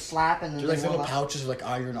you like slap and then They're like they little warm up. pouches of like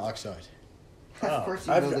iron oxide. Of course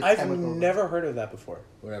you know the I've chemical. never heard of that before.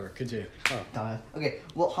 Whatever. Continue. Dumbass. Okay,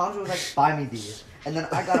 well, Hanjo was like, buy me these. And then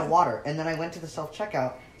I got a water. And then I went to the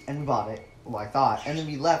self-checkout and we bought it. Well, I thought. And then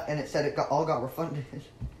we left and it said it all got refunded.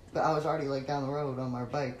 But I was already like down the road on our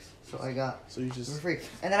bikes. So I got So you them just for free.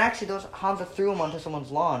 And then actually those Hanjo threw them onto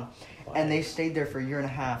someone's lawn. And they stayed there for a year and a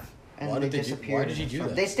half. And Why then they did they do- disappeared. why did you do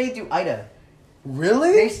that? They stayed through Ida. They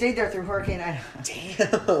really? stayed there through Hurricane Ida.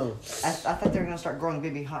 Damn. I thought they were going to start growing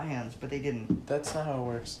baby hot hands, but they didn't. That's not how it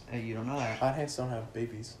works. You don't know that. Hot hands don't have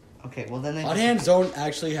babies. Okay, well then they Hot just- hands don't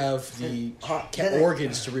actually have the Then they-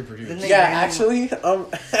 organs to reproduce. then they- Yeah, ran- actually.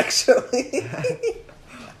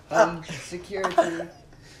 Security.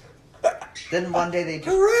 Then one day they just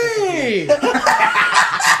Hooray!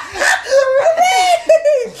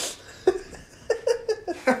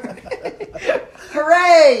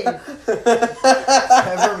 Hooray!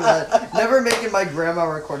 Never making my grandma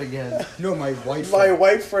record again. No, my wife. My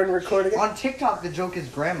white friend recording it. On TikTok, the joke is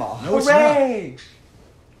grandma. No, it's Hooray!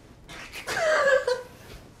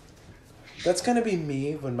 That's gonna be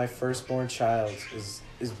me when my firstborn child is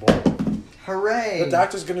born. Hooray! The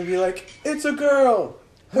doctor's gonna be like, "It's a girl."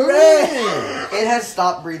 Hooray! It has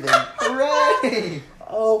stopped breathing. Hooray!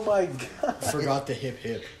 Oh my god! I forgot the hip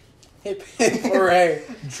hip. Hip hip hooray!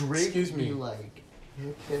 Drake Excuse me. be like,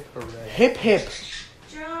 hip hip hooray. Hip hip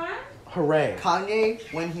John, hooray! Kanye,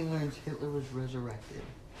 when he learns Hitler was resurrected.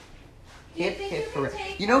 do you Hip think hip you could hooray.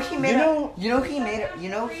 take You know he made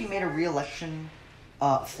You he made a re-election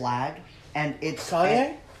flag, and it's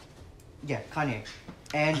Kanye? yeah, Kanye,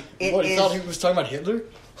 and it What? is You thought he was talking about Hitler?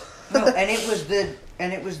 no, and it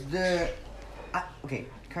was the okay.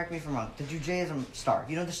 Correct me if I'm wrong. The Judaism star.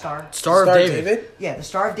 You know the star? Star of David. Yeah, the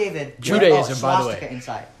Star of David. Judaism, Oh, by the way. swastika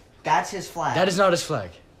inside. That's his flag. That is not his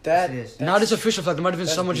flag. That Yes, it is. Not his official flag. There might have been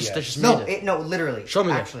that's someone BS. that just no, made it. no, literally. Show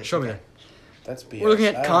me that. Actually, Show me okay. That's BS. We're looking I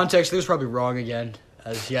at don't- context. He was probably wrong again,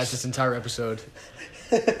 as he has this entire episode.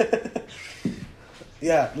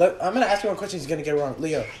 Yeah, I'm gonna ask you one question. He's gonna get it wrong.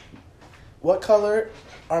 Leo, what color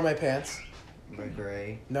are my pants? They're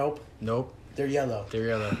gray. Nope, Nope, they're yellow. they're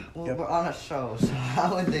yellow. Well, Yep. we're on a show, so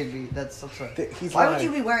how would they be? That's such a. He's Why lying. would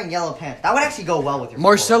you be wearing yellow pants? That would actually go well with your.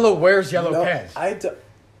 Marcelo wears yellow No, pants. I do-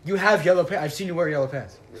 You have yellow pants. I've seen you wear yellow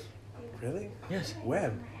pants. Really? Yes.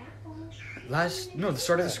 When? The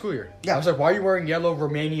start of the school year. Yeah. I was like, why are you wearing yellow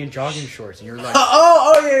Romanian jogging shorts? And you're like,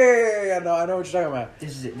 Oh yeah. No, I know what you're talking about.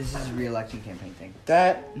 This is it. This is a re-election campaign thing.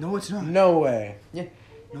 That no, it's not. no way.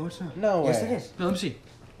 No, it's not. No way. Yes, it is. No, let me see.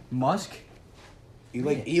 Musk? You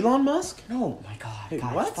like Elon Musk? No, my God, Wait,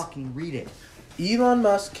 guys, what? fucking read it. Elon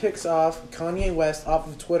Musk kicks off Kanye West off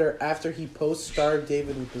of Twitter after he posts Star of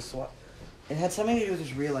David with the SWAT. It had something to do with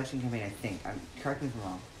this re-election campaign. I think. Correct me if I'm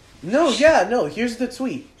wrong. No. Here's the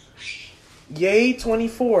tweet. Yay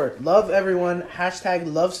 24. Love everyone. #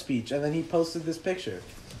 love speech. And then he posted this picture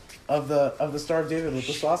of the Star of David with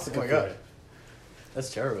the swastika. Oh my through God. it.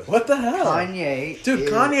 That's terrible. What the hell? Kanye. Dude,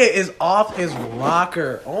 Kanye is off his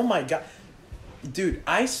rocker. Oh my god. Dude,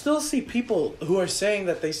 I still see people who are saying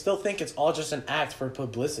that they still think it's all just an act for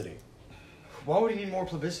publicity. Why would he need more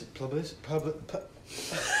publicity?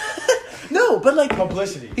 No, but like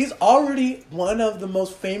Publicity. he's already one of the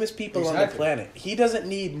most famous people on the Exactly. planet. He doesn't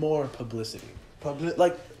need more publicity. Public.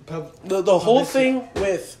 Like the whole thing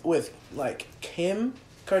with like Kim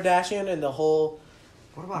Kardashian and the whole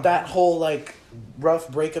What about that whole like rough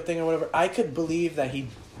breakup thing or whatever, I could believe that he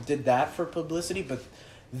did that for publicity, but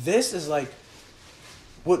this is like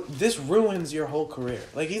this ruins your whole career.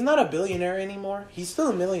 Like he's not a billionaire anymore. He's still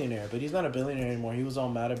a millionaire, but he's not a billionaire anymore. He was all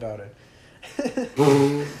mad about it.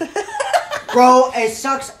 Bro, it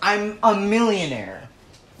sucks. I'm a millionaire.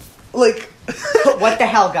 Like What the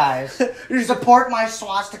hell, guys? Support my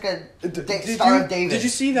swastika Star of David. Did you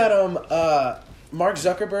see that Mark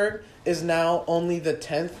Zuckerberg is now only the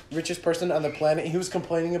 10th richest person on the planet? He was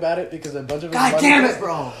complaining about it because a bunch of his God money damn goes- it,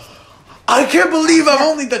 bro. I can't believe I'm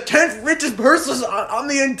only the 10th richest person on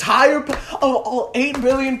the entire of all 8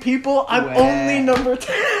 billion people. I'm Wow. only number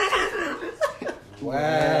 10.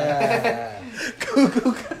 Wow.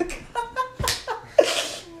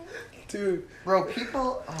 Dude, Bro,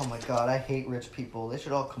 people. Oh my God, I hate rich people. They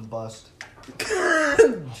should all combust.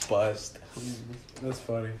 bust. That's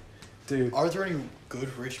funny, dude. Are there any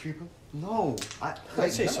good rich people? No,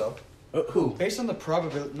 I'd say no. so. Who? Based on the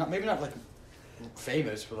probability, maybe not like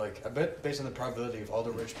famous, but like I bet based on the probability of all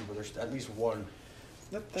the rich people, there's at least one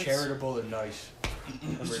That's- charitable and nice,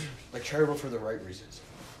 like charitable for the right reasons.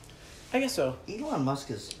 I guess so. Elon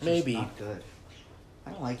Musk is just Maybe. not good.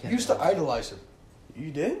 I don't like him. You used to idolize him.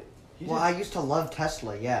 You did? Well, I used to love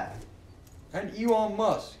Tesla. Yeah. And Elon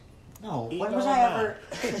Musk. No. When Elon was I ever?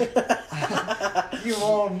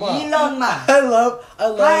 Elon Musk. Elon Musk. I love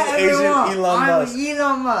Hi Asian everyone. Elon Musk. I'm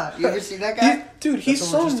Elon Musk. You ever seen that guy? He's That's what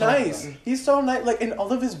so we're just talking nice. about. He's so nice. Like in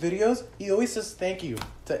all of his videos, he always says thank you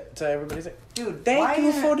to everybody. He's like, Dude, thank you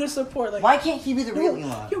isn't for it- the support. Like, Why can't he be the real you're,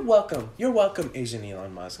 Elon? you're welcome. You're welcome, Asian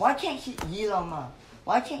Elon Musk. Why can't he Elon Musk?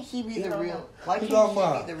 Why can't he be the Elon real? Musk. Why can't Elon he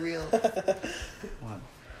Musk. be the real one?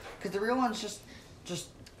 Because the real one's just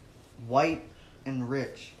white and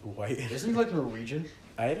rich. White. Isn't he like Norwegian?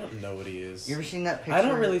 I don't know what he is. You ever seen that picture? I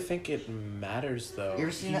don't really think it matters though. You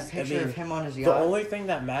ever seen that I picture mean, of him on his The yacht? only thing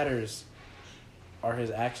that matters are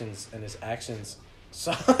his actions, and his actions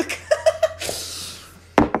suck.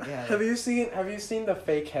 Yeah. Have you seen the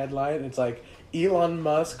fake headline? It's like Elon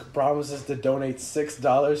Musk promises to donate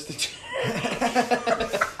 $6 to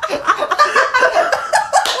charity.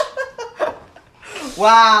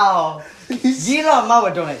 Wow. Elon Musk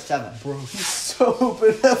would donate 7. Bro, he's so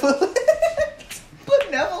benevolent.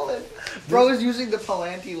 Benevolent. Bro is using the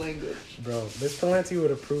Palantir language. Bro, Miss Palanti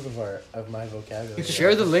would approve of my vocabulary.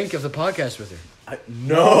 Share the link of the podcast with her.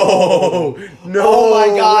 No, no. Oh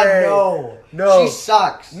my God, way. no. No. She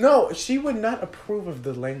sucks. No, she would not approve of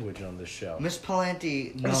the language on this show. Miss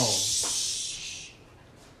Palantir, no.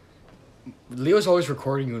 Leo's always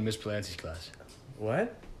recording you in Miss Palanti's class.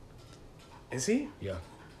 What? Is he? Yeah.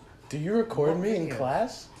 Do you record What me in video?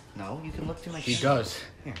 class? No, you can look through my He camera. does.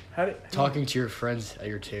 How do? Talking to your friends at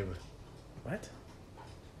your table. What?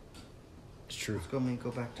 It's true. Let's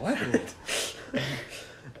go back to What? school.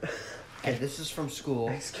 Okay, this is from school.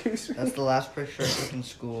 Excuse me. That's the last picture I took in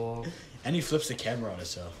school. And he flips the camera on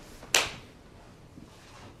himself.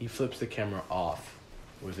 He flips the camera off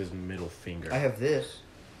with his middle finger. I have this.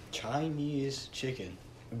 Chinese chicken.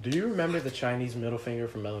 Do you remember the Chinese middle finger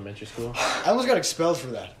from elementary school? I almost got expelled for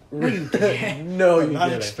that. No, you didn't. No, you Not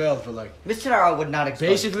didn't. expelled, but like, Mr. Tadaro would not expect.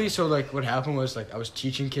 Basically, so like what happened was like I was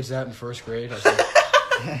teaching kids that in first grade. I was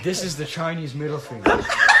like, this is the Chinese middle finger.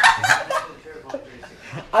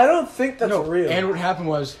 I don't think that's No, real. and what happened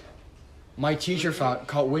was my teacher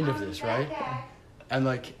caught wind of this, right? And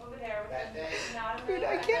like Over there. Dude,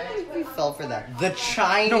 I can't believe we fell for that. The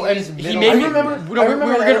Chinese No, and he middle made I me- remember. No, I we remember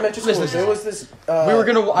were in gonna- elementary school. listen, There was this. we were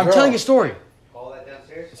gonna. I'm girl. telling a story. Call that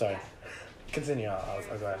downstairs? Sorry. Continue. I'll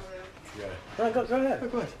go ahead. yeah. No, go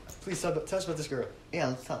ahead. Go ahead. Please tell us about this girl. Yeah,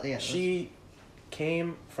 let's tell. Yeah, She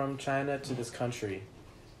came from China to this country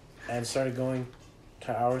and started going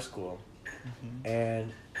to our school.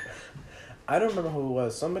 And I don't remember who it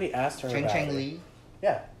was. Somebody asked her Cheng about Cheng it. Li.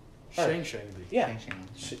 Yeah. Her. Shang Shang Li. Yeah. Cheng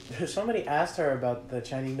Cheng Li. Somebody asked her about the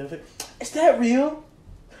Chinese music. Is that real?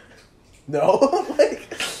 No. Like,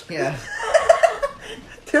 Yeah.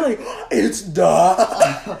 they're like, it's not.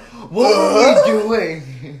 What are we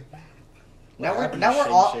doing? Now we're happened now to we're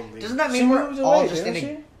Shang all. Shang Li? Doesn't that She mean we're moved all away, just in didn't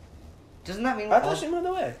a? she? Doesn't that mean we're I all? thought she moved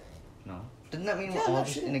away. No. Doesn't that mean Yeah, we're all no,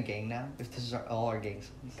 just she- in a gang now? If this is all our gangs.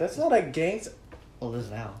 That's not a gang. Well, it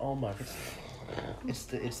is now. Oh my. It's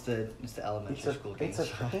the elementary school gang. It's a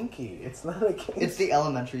pinky. It's not a gang. It's the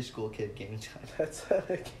elementary school kid gang. That's not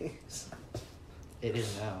a gang. It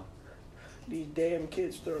is now. These damn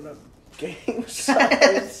kids throwing up game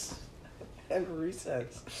signs and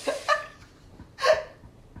recess.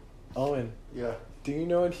 Owen, Yeah. do you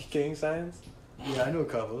know any gang signs? Yeah, I know a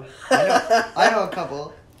couple. I know a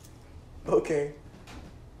couple. Okay.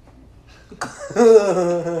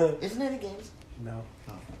 Isn't it a gang? No.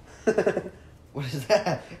 What is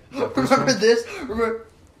that? Got this Remember one? this? Remember,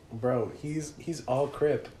 Bro, he's all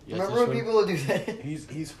crip. Yeah, remember this when one. people would do that?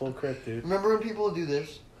 He's full crip, dude. Remember when people would do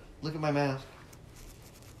this? Look at my mask.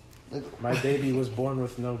 Look, My baby was born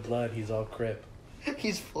with no blood. He's all crip.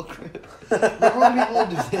 he's full crib. Remember when people would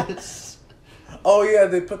do this? Oh yeah,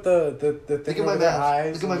 they put the Look thing at my over their mask.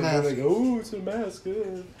 eyes. Look at my and they're mask. Like, oh, it's a mask.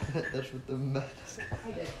 Good. That's what the mask.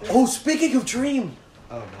 Oh, speaking of Dream.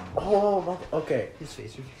 Oh no. Oh, okay. His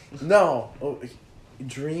face. No. Oh,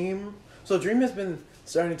 Dream. So Dream has been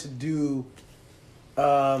starting to do. He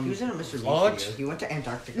was in a Mr. Beast What? video. He went to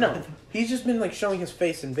Antarctica. No, he's just been like showing his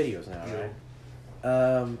face in videos now,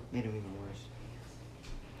 right? Made him even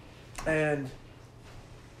worse. And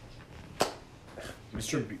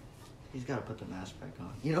Mr. B. He's got to put the mask back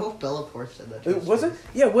on. You know, Bella Poarch said that. To it us. wasn't.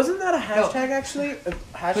 Yeah, wasn't that a hashtag actually? A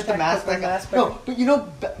hashtag Put the mask back on. No, but you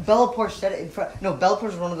know, Bella Poarch said it in front. No, Bella Poarch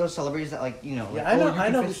is one of those celebrities that, like, you know. Like, Yeah, I know. you I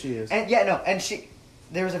can know who fist- she is. And yeah, no, and she.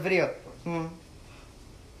 There was a video.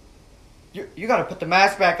 You got to put the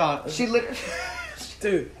mask back on. She literally.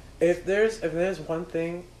 Dude, if there's one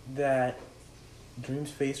thing that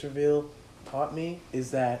Dream's face reveal taught me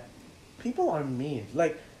is that people are mean.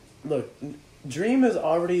 Like, look, Dream is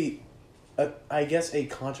already I guess, a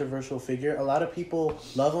controversial figure. A lot of people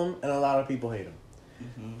love him and a lot of people hate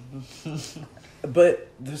him. But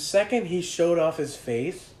the second he showed off his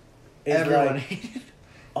face, it's Everyone like, hated.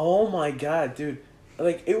 oh my god, dude!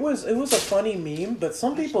 Like it was a funny meme, but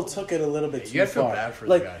some people took it a little bit too You gotta feel far. bad for the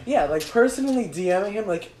like, guy. yeah, like personally DMing him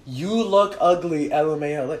like, "You look ugly,"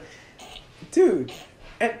 LMAO. Like, dude,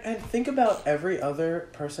 and think about every other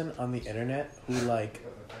person on the internet who like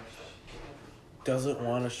doesn't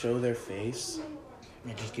want to show their face.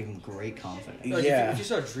 It just gave him great confidence. Like, Yeah. if you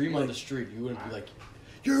saw Dream on Like- the street, you wouldn't be like,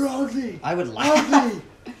 "You're ugly." I would laugh.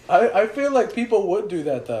 I feel like people would do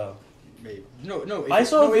that though. Maybe. No. I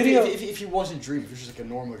saw a video- If he wasn't Dream, if he was just like a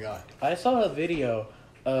normal guy. I saw a video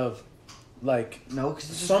of like No, because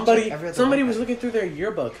somebody was looking through their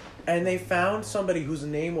yearbook and they found somebody whose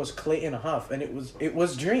name was Clayton Huff, and it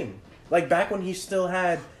was Dream. Like back when he still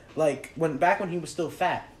had back when he was still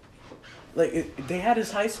fat. Like they had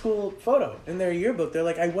his high school photo in their yearbook. They're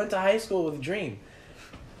like, I went to high school with Dream.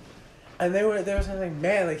 And they were like,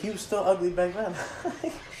 man, like he was still ugly back then.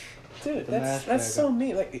 Dude, that's so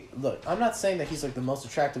neat. Like, look, I'm not saying that he's like the most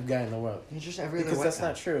attractive guy in the world He's just every other because white that's guy.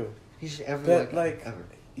 not true. He's just every But white guy like, ever.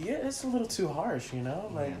 yeah, it's a little too harsh, you know.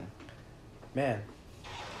 Like, man,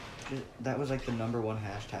 That was like the #1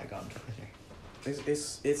 hashtag on Twitter.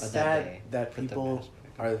 it's That sad day. that Put the people mask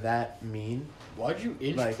back are that mean. Why'd you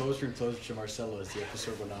inch Like- closer and closer to Marcelo as the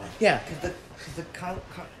episode went on? Yeah, Because the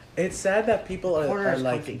it's sad that people Corner are is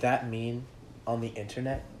like comfy. that mean on the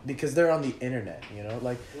internet because they're on the internet, you know.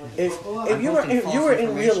 Like if I'm you were posting if you false were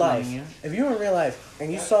in real information on life, you. if you were in real life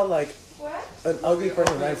and you saw like What? an ugly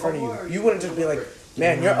person right in front of you, you wouldn't just be like,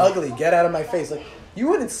 "Man, you're ugly. Get out of my face." Like you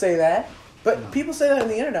wouldn't say that. But people say that on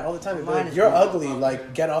the internet all the time. They're Mine like, is "You're wrong. ugly.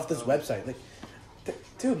 Like get off this website." Like,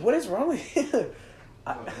 dude, what is wrong with you?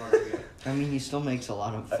 I mean, he still makes a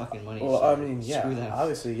lot of fucking money. Well, so I mean, yeah, Screw that.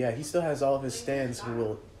 obviously, yeah. He still has all of his stands who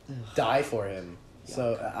will die for him.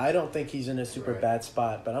 So I don't think he's in a super bad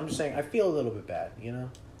spot. But I'm just saying, I feel a little bit bad, you know.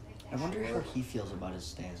 I wonder how he feels about his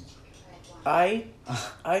stands. I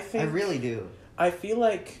I think really do. I feel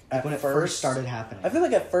like at When it first first started happening. I feel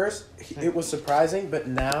like at first it was surprising, but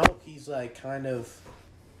now he's like kind of,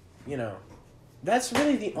 you know, that's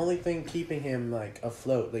really the only thing keeping him like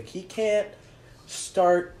afloat. Like he can't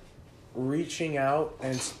start reaching out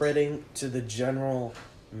and spreading to the general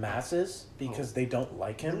masses because they don't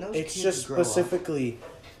like him. When those It's kids just grow up- specifically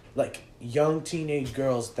like young teenage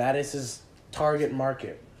girls. That is his target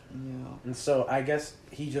market. Yeah. And so I guess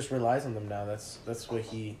he just relies on them now. That's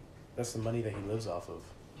the money that he lives off of.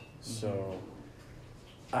 So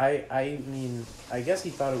I mean, I guess he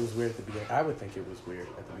thought it was weird at the beginning. I would think it was weird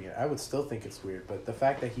at the beginning. I would still think it's weird, but the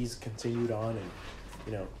fact that he's continued on and,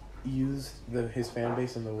 you know, used his fan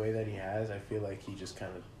base in the way that he has, I feel like he just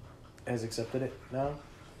kind of has accepted it now.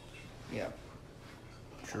 Yeah.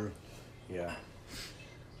 True. Yeah.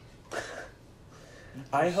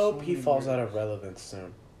 I hope he falls out of relevance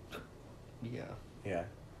soon. Yeah. Yeah.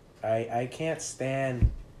 I can't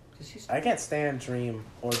stand Does he I can't stand Dream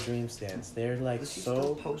or Dream Stance. They're like Does he so.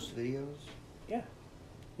 still post videos?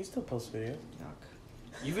 He still posts videos.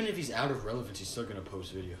 Yuck. Even if he's out of relevance, he's still gonna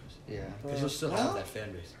post videos Yeah. because he'll still Well- have that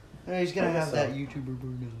fan base. And he's gonna I guess have that so. YouTuber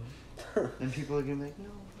burnout. And people are gonna be like, no,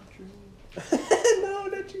 not true. No,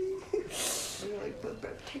 not Dream. And you're like,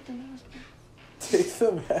 but take the mask off. Take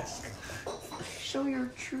the mask. Show your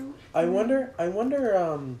true. I wonder.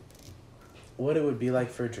 What it would be like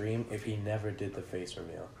for Dream if he never did the face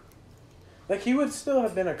reveal. Like he would still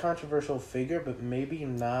have been a controversial figure, but maybe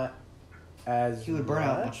not as. He would burn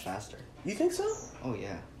out much faster. You think so? Oh,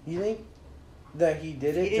 yeah. You think that he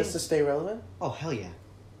did it He just to didn't- stay relevant? Oh, hell yeah.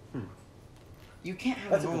 Hmm. You can't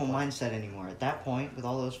have That's a a good normal point. mindset anymore. At that point, with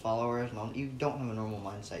all those followers, and all, you don't have a normal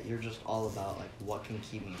mindset. You're just all about, like, what can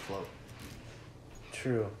keep me afloat.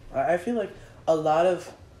 True. I feel like a lot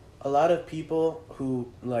of people who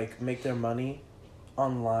like make their money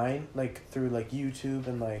online, like through like YouTube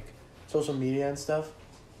and like social media and stuff,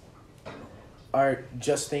 are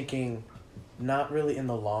just thinking not really in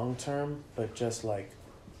the long term, but just like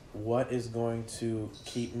what is going to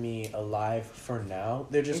keep me alive for now.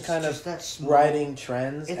 They're just It's kind just of that small- riding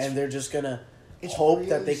trends, It's- and they're just gonna it's hope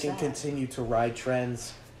that really they can sad. continue to ride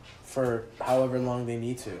trends for however long they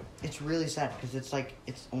need to. It's really sad because it's like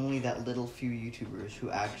it's only that little few YouTubers who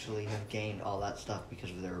actually have gained all that stuff because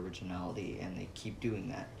of their originality, and they keep doing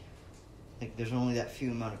that. Like, there's only that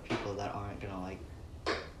few amount of people that aren't gonna like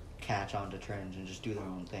catch on to trends and just do their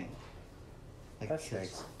own thing. Like, That 'cause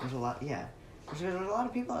stinks. there's a lot, yeah. There's a lot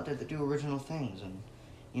of people out there that do original things, and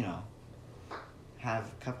you know, have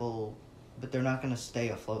a couple, but they're not gonna stay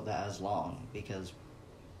afloat that as long because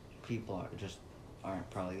people are just aren't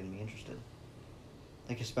probably gonna be interested.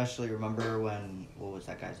 Like, especially remember when, what was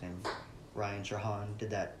that guy's name? Ryan Shahan did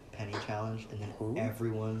that penny challenge, and then Who?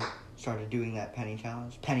 everyone started doing that penny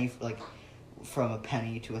challenge. Penny, like, from a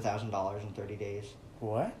penny to $1,000 in 30 days.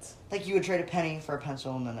 What? Like, you would trade a penny for a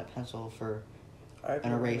pencil, and then a pencil for I've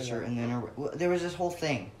an never heard of eraser, that. and then there was this whole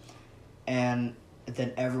thing. And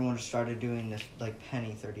then everyone started doing this, like,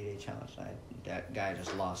 penny 30-day challenge. That guy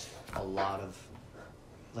just lost a lot of,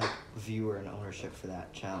 like, viewer and ownership for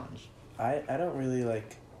that challenge. I don't really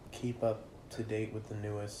like keep up to date with the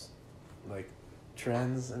newest like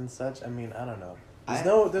trends and such. I mean, I don't know. There's I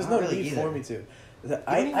no don't really need either. for me to. don't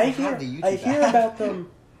I even have hear the YouTube I hear app. about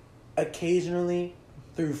them occasionally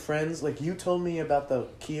through friends. Like you told me about the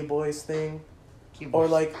Kia Boys thing, or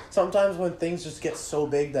like sometimes when things just get so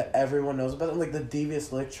big that everyone knows about them. Like the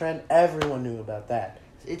devious lick trend, everyone knew about that.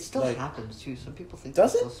 It still like- happens, too. Some people think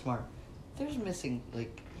Does they're it? so smart. There's missing,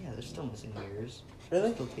 like, yeah, there's still missing mirrors.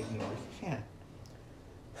 Really? Still take mirrors. Yeah.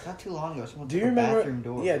 Not too long ago, someone Do took you a remember? bathroom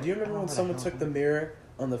door. Yeah. Do you I don't remember know when where someone hell took it the went. mirror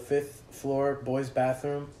on the 5th floor boys'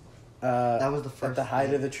 bathroom? That was the At first the height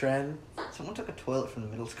thing. of the trend. Someone took a toilet from the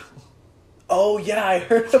middle school. Oh yeah, I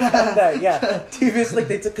heard about that. Yeah, devious like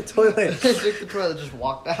they took a toilet. They took the toilet and just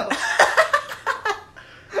walked out.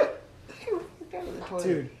 They walked out of the toilet.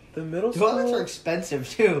 Dude, the middle Toilets school. are expensive,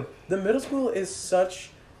 too. The middle school is such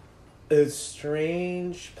a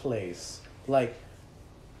strange place. Like,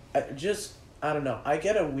 I don't know. I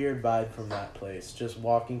get a weird vibe from that place. Just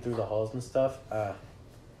walking through the halls and stuff. I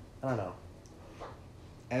don't know.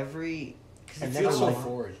 Every... Cause I It it's never feels so liked- like-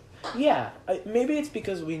 forward. Yeah, maybe it's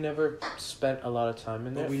because we never spent a lot of time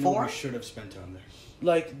in there. But we know Foreign? we should have spent time there.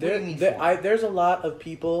 Like do you mean there's a lot of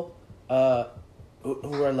people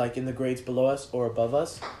who are like in the grades below us or above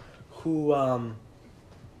us who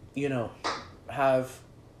you know have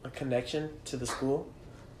a connection to the school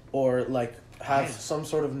or like have Nice. some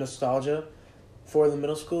sort of nostalgia for the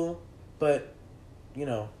middle school, but you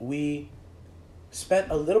know we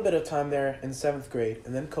spent a little bit of time there in 7th grade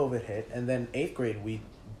and then COVID hit, and then 8th grade we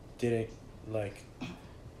didn't, like,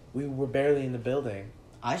 we were barely in the building.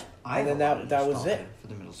 I And then have a lot of that was nostalgia it. for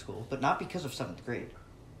the middle school, but not because of 7th grade.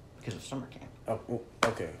 Because of summer camp. Oh, well,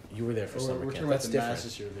 okay. You were there for We're summer talking camp. about That's the different.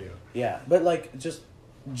 masses here, Leo. Yeah, but like just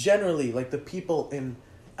generally, like the people in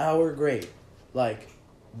our grade, like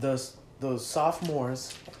those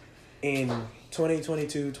sophomores in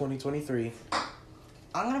 2022, 2023.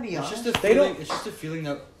 I'm gonna be It's honest. just a They feeling. don't- It's just a feeling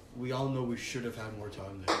that we all know we should have had more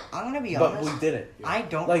time there. I'm gonna be But honest. we didn't. I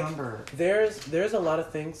don't Like remember. there's a lot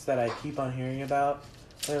of things that I keep on hearing about.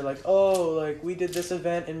 They're like, oh, like we did this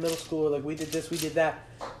event in middle school, like we did this, we did that.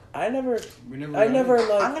 I never We never. I never I'm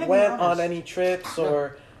like gonna be went honest. on any trips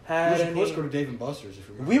or We had were any. supposed to go to Dave and Buster's if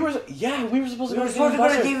you remember. We were supposed to go to supposed to go to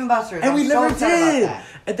Buster's. Dave and Buster's, And we I'm so never upset about did. that.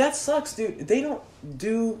 And that sucks, dude. They don't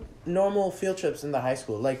do normal field trips in the high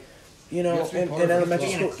school. Like, you know, You have to be in part of a elementary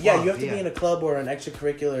club. school. Be in a Yeah, club, you have to yeah. be in a club or an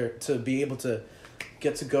extracurricular to be able to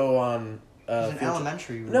get to go on. Because in field trip.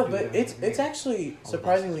 elementary, we No, would do but every it's grade. actually All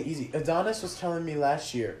surprisingly easy. Adonis was telling me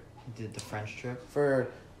last year Did the French trip? for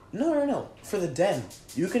no for the den.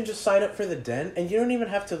 You can just sign up for the den, and you don't even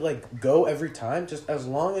have to like go every time. Just as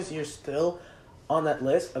long as you're still on that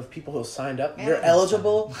list of people who signed up, Man, you're I didn't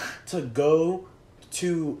eligible to go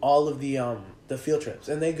to all of the field trips,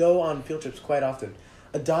 and they go on field trips quite often.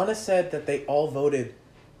 Adonis said that they all voted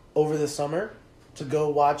over the summer to go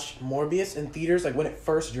watch Morbius in theaters, like when it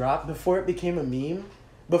first dropped, before it became a meme.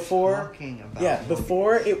 Before Talking about yeah, Morbius.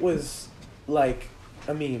 before it was like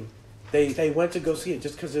a meme. They went to go see it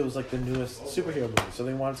just because it was like the newest superhero movie, so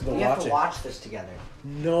they wanted to go We have watch to it. watch this together.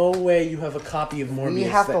 No way you have a copy of Morbius. We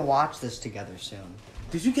have that- to watch this together soon.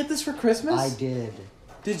 Did you get this for Christmas? I did.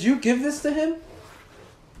 Did you give this to him?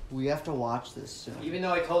 We have to watch this soon. Even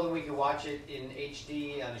though I told him we could watch it in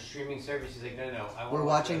HD on a streaming service, he's like, no, I want We're to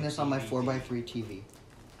watching this on my DVD. 4x3 TV.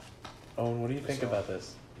 Owen, what do you think saw about it.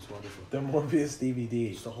 this? It's wonderful. The Morbius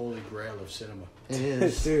DVD. It's the holy grail of cinema. It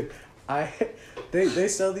is. Dude, they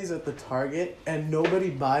sell these at the Target and nobody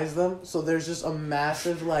buys them, so there's just a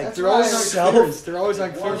massive like That's They're always on shelf. clearance. They're always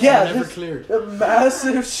on clearance. Yeah, They're never this- cleared. A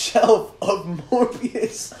massive shelf of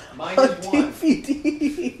Morbius Mine on is one.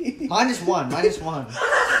 DVD. Minus one.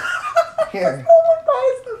 Here.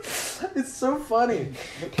 It's so funny.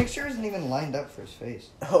 The picture isn't even lined up for his face.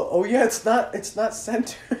 Oh yeah, it's not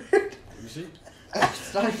centered. You see?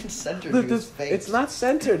 It's not even centered Look, to his this, face. it's not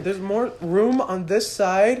centered. There's more room on this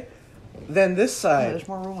side than this Yeah, side. there's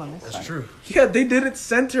more room on this side. true. Yeah, they didn't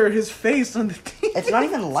center his face on the TV. It's not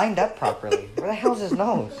even lined up properly. Where the hell's his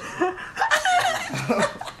nose?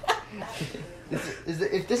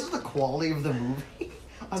 If this is the quality of the movie,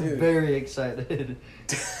 I'm Dude. very excited.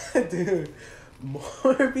 Dude,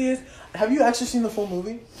 Morbius. Have you actually seen the full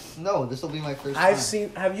movie? No, this will be my first. I've time. seen.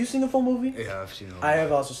 Have you seen the full movie? Yeah, I've seen it. I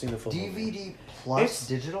have also seen the full movie. DVD plus It's-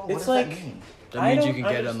 digital. What it's does like- that mean? That I means you don't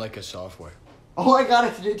can get it underst- on like a software. Oh my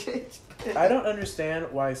god, it's I don't understand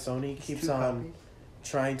why Sony It's keeps 2 on copies.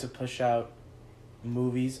 trying to push out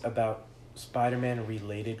movies about Spider-Man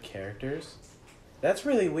related characters. That's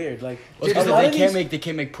really weird. Like, Well, it's a 'cause lot they of can't these- they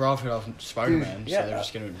can't make profit off Spider-Man, yeah, so they're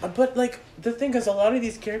just gonna. But like the thing is, a lot of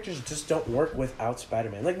these characters just don't work without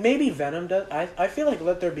Spider-Man. Like maybe Venom does. I feel like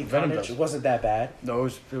Let There Be Venom Carnage does. wasn't that bad. No,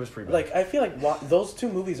 it was pretty bad. Like I feel like those two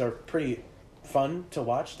movies are pretty fun to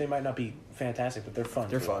watch. They might not be fantastic, but they're fun.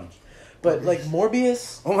 They're to fun. watch. But like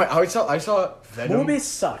Morbius, Oh my! I saw Venom. Morbius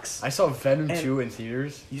sucks. I saw Venom And- 2 in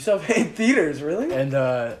theaters, You saw it in theaters, really? and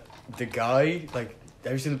the guy like,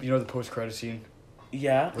 have you seen the post-credit scene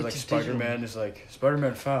Yeah. where like It's digital. Spider-Man is like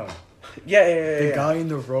Spider-Man found Yeah. the guy in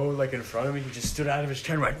the road like in front of me. He just stood out of his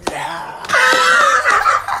chair and went.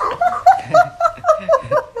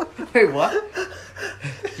 Wait, what?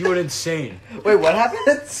 He went insane, Wait, what happened?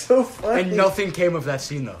 That's so funny. and nothing came of that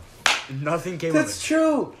scene though. Nothing came of That's it.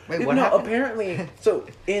 true. Wait, what no, happened? apparently, so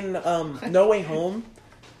in No Way Home,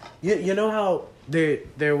 you know how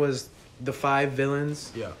there was the 5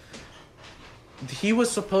 villains. Yeah. He was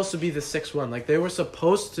supposed to be the 6th one. Like they were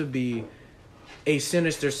supposed to be a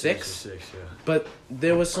Sinister Six, Six, yeah. but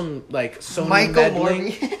there was some like Sony Michael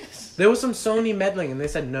meddling. Morbius. There was some Sony meddling, and they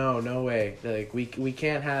said no way. Like we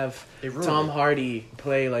can't have They ruined Tom it. Hardy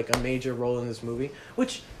play like a major role in this movie,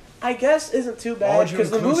 which I guess isn't too Why bad would you because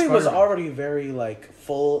the include movie was Spider-Man? already very like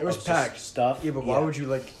full. It was of packed. just stuff. Yeah, but why would you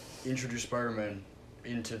like introduce Spider-Man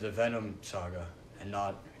into the Venom saga and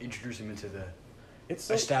not introduce him into the It's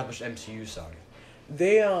like, established MCU saga?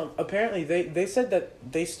 they apparently they said that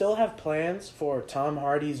they still have plans for Tom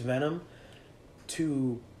Hardy's Venom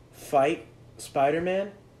to fight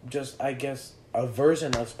Spider-Man. Just I guess a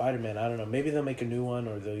version of Spider-Man. I don't know. Maybe they'll make a new one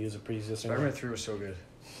or they'll use a pre-existing Spider-Man one. 3 was so good.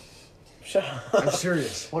 Shut I'm up.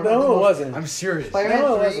 serious. What about No, the it most- wasn't. I'm serious. Spider-Man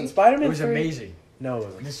No, it 3? wasn't. Spider-Man It was 3? amazing. No, it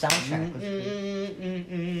wasn't. The soundtrack was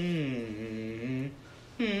great.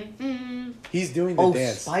 He's doing the Oh,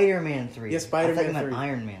 dance. Spider-Man 3. Yeah, Spider-Man I thought you meant 3.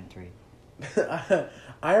 Iron Man 3.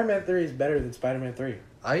 Iron Man 3 is better than Spider-Man 3.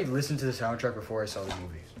 I listened to the soundtrack before I saw the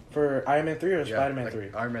movie. For Iron Man 3 or Yeah, Spider-Man like, 3?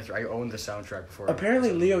 Iron Man 3. I owned the soundtrack before. Apparently,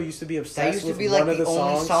 I saw the Leo movie. used to be obsessed That used to with be one like of the the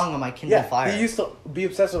only songs. song on my Kindle Yeah, Fire. he used to be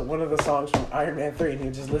obsessed with one of the songs from Iron Man 3, and he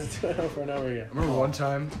would just listen to it over and over again. I remember one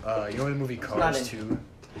time, you know the movie not Cars in- 2?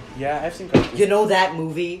 Yeah, I've seen Cars 2. You know that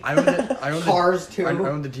movie? I owned it. I owned Cars the, 2. I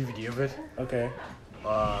owned the DVD of it. Okay.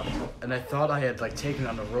 And I thought I had like taken it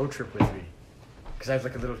on a road trip with me, because I have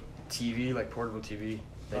like a little TV, like portable TV,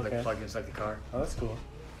 they Okay. like plug inside the car. Oh, that's cool.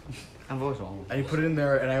 I've always wanted. And he put it in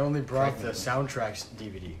there, and I only brought the soundtracks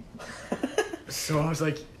DVD. So I was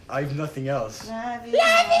like, I have nothing else. Yeah,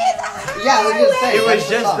 I was gonna say. It was that's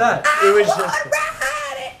the just song. that. It was just.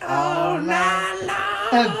 Oh,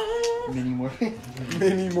 no. Mini Morbius.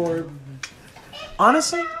 Many more.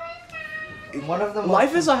 Honestly, One of the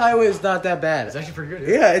Life is a Highway is not that bad. It's actually pretty good.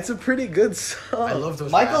 Yeah, it's a pretty good song. I love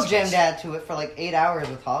those. Michael rascals. jammed out to it for like 8 hours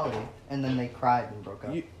with Holly, and then they cried and broke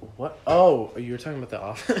up. You, what? Oh, you were talking about The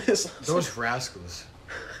Office. Those rascals.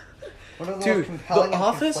 One of the Dude, most compelling The and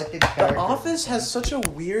Office. conflicted The characters. Office has such a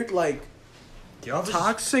weird like The Office.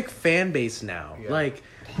 toxic fan base now. Yeah. Like,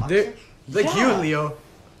 Toxic? they're Like yeah. you, Leo.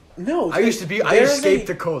 No, I used to be. I there's escaped a-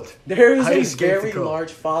 the cult. There is I a escaped the very cult.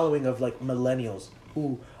 large following of like millennials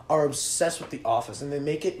who are obsessed with The Office, and they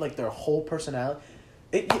make it like their whole personality.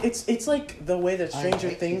 It's like the way that I Stranger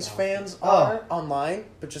hate Things The Office. fans Oh. are online,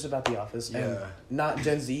 but just about The Office and Yeah. not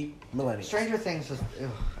Gen Z millennials. Stranger Things is. Ugh,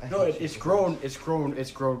 I No, hate it's Stranger grown. It's grown.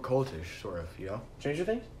 It's grown cultish, sort of. You know. Stranger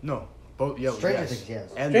Things? No, both. Yeah, Stranger yes. Things, yes.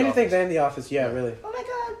 And Stranger The Things Office. and The Office, yeah, really. Oh my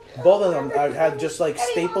god. Both of them had just like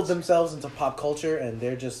stapled themselves into pop culture, and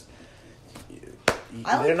they're just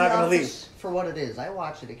I like they're not The gonna leave. Office for what it is. I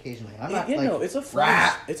watch it occasionally. I'm not You like know, it's a funny,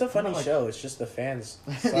 rah! it's a funny I'm not like- show. It's just the fans.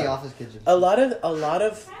 the suck. Office kids. A lot of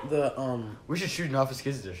the We should shoot an Office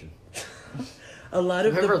Kids edition. a lot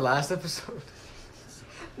of Remember the last episode?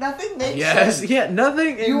 Nothing makes yes, sense. yeah,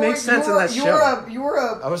 nothing. It makes sense in that show. You were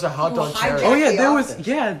a. I was a hot You dog hijacked terrorist. Oh yeah, The there was Office.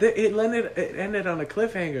 it ended on a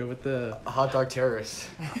cliffhanger with the A hot dog terrorist.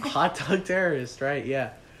 hot dog terrorist, right?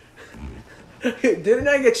 Yeah. Didn't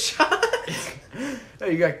I get shot? No,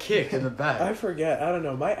 you got kicked in the back. I forget. I don't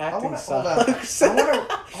know. My I acting wanna, hold on. sucks.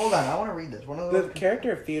 Hold on. I want to read this. One of The the.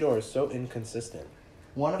 character of Theodore is so inconsistent.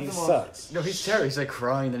 One of He the most. sucks. No, he's terror. He's like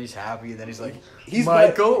crying, then he's happy, then he's like, He's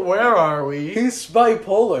Michael, where are we? He's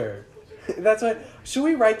bipolar. That's why. Should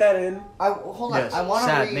we write that in? Hold on. Yes, I want to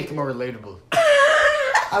sad. read. Make him more relatable.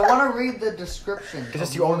 I want to read the description. Because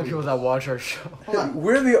that's of the only movies. people that watch our show. Hold on.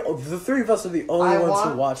 We're the three of us are the only I ones who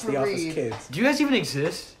want watch to The Office read- Kids. Do you guys even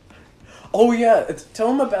exist? Oh yeah, tell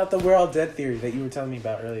them about the we're all dead theory that you were telling me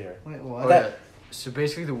about earlier. Wait, Oh, what? That- yeah. So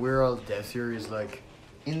basically, the we're all dead theory is like.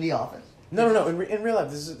 In the office. No. In real life,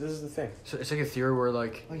 this is the thing. So it's like a theory where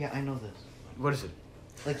like. Oh yeah, I know this. What is it?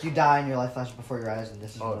 Like you die and your life flashes before your eyes, and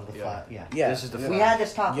this is Oh, one of the yeah. yeah. Yeah, This is the We had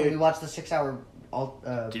this talk when Yeah. we watched the 6-hour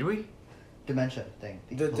Did we? dementia thing.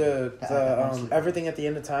 The one sleep- everything at the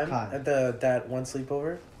end of time Time. at that one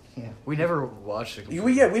sleepover. Yeah. We never watched it.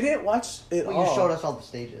 We didn't watch it Well, all. you showed us all the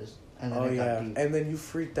stages, and then Oh it got yeah, deep. and then you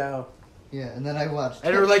freaked out. Yeah, and then I watched.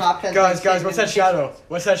 And we were like, top 10 guys, things what's hidden that in shadow?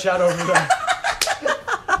 What's that shadow over there?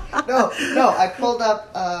 No, I pulled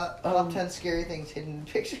up top 10 scary things hidden in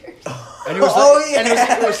pictures. And it was like, Oh, yeah. and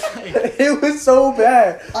it was like, It was so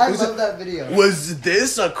bad. I Was love that video. Was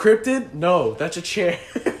this a cryptid? No, that's a chair.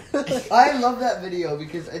 I love that video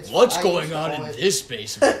because it's. what's I going used to on in always- this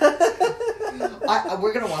basement?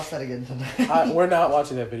 We're gonna watch that again tonight. We're not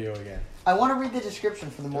watching that video again. I want to read the description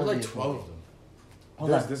for the There were movie. like 12 of them.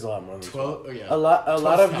 Hold There's, on. there's a lot more than 12? Oh, yeah. A lot of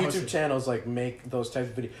 12,000. YouTube channels like make those types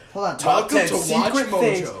of videos. Hold on. Top Welcome 10 to secret Watch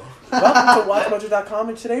things. Mojo. Welcome to WatchMojo.com,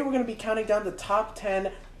 and today we're going to be counting down the top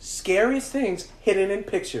 10 scariest things hidden in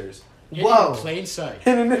pictures. Whoa. In plain sight.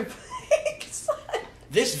 Hidden in pictures.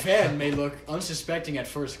 This van may look unsuspecting at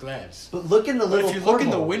first glance. But look in the But little. if you look in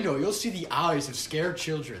the porthole. window, you'll see the eyes of scared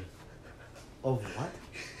children. Of what?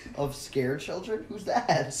 Of scared children? Who's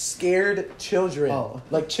that? Scared children. Oh.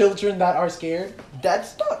 Like children that are scared.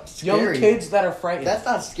 That's not Young scary. kids that are frightened. That's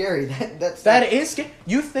not scary. That is scary.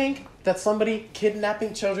 You think that somebody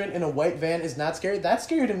kidnapping children in a white van is not scary? That's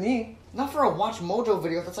scary to me. not for a Watch Mojo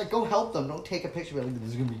video. That's like, go help them. Don't take a picture. Be like, this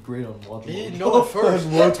is gonna be great on Watch They didn't Mojo. know at first.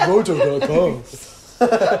 WatchMojo.com.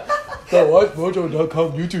 The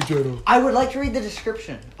WatchMojo.com YouTube channel. I would like to read the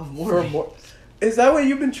description of For more. more. Is that what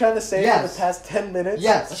you've been trying to say for Yes. the past 10 minutes?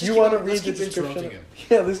 Yes. Let's You just want to keep- read let's the keep description? interrupting him.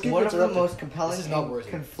 Yeah, let's keep One of the interrupting. most compelling This is not and worth it.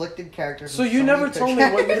 conflicted characters. So in you never many told me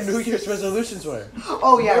what your pictures. New Year's resolutions were.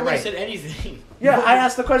 Oh yeah, Nobody right. said anything. Yeah, I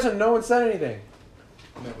asked the question. No one said anything.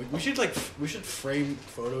 Man, we should frame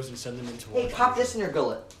photos and send them into. Hey, Watch pop Mojo. this in your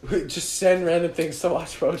gullet. Just send random things to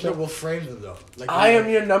Watch No, Mojo. we'll frame them though. Like I am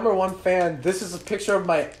your number one fan. This is a picture of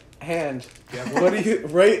my hand. Yeah, What do you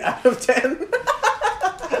rate out of 10?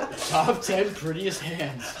 top 10 prettiest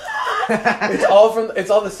hands. It's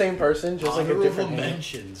all the same person, just like a Honorable different hand.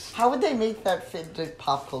 mentions. How would they make that fit into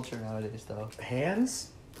pop culture nowadays, though? Hands?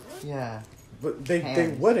 Yeah. But they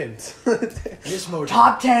Hands. wouldn't. Miss Mojo.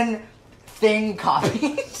 Top 10 thing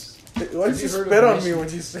copies. Why did Have you you heard spit of on Miss- me when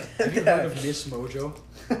you said Have you heard that? of Miss Mojo?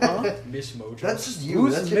 Huh? Miss Mojo. That's just you.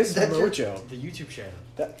 Who's that's Miss that's Mojo? the YouTube channel.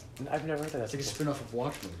 That, I've never heard of It's that. like a before. spin-off of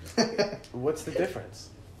Watch Mojo. What's the difference?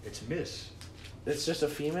 It's Miss. It's just a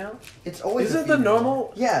female? It's always. Is a it the female.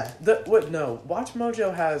 normal? Yeah. The what? No, Watch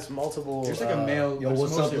Mojo has multiple. There's like a male. Yo, but it's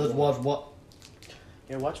what's up? mostly a Let's woman. watch what?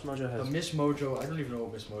 Yeah, Watch Mojo A has. Miss Mojo. I don't even know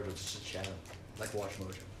what Miss Mojo is. It's just a channel. Like Watch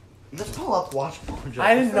Mojo. Let's pull up Watch Mojo.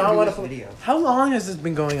 I did Let's not review want this to. video. How long has this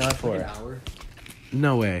been going on Like for? an hour.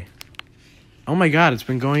 No way. Oh my god, it's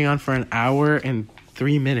been going on for an hour and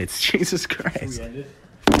 3 minutes. Jesus Should Christ. we end it?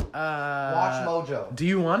 Watch Mojo. Do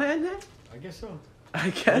you want to end it? I guess so. I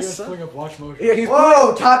Maybe guess let's so. bring up Watch Mojo. Yeah, he's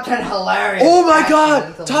Whoa! Top 10 hilarious. Oh my god!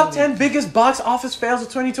 accidental Top movies. 10 biggest box office fails of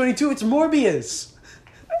 2022. It's Morbius.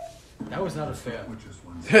 That was not a fail. Which is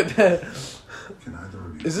one. Is Can either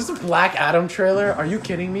of you this a Black Adam trailer? Are you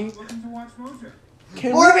kidding me? Welcome to Watch Mojo.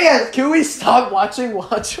 Morbius! Can we stop watching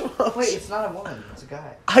Watch Mojo? Wait, it's not a woman. It's a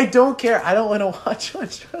guy. I don't care. I don't want to watch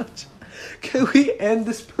Watch Mojo. Can we end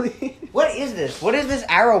this, please? What is this? What is this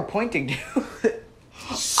arrow pointing to?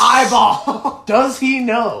 Eyeball. Does he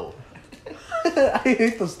know? I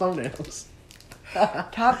hate those thumbnails.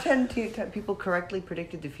 Top 10 people correctly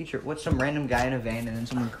predicted the future. What's some random guy in a van and then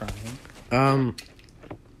someone crying?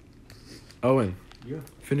 Owen. Yeah.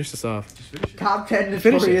 Finish this off. Just finish it. Top 10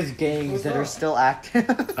 Finish notorious gangs that are still active.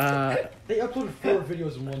 They uploaded 4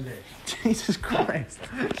 videos in one day. Jesus Christ.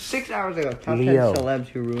 6 hours ago. Top Leo. 10 celebs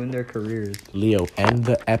who ruined their careers. Leo, end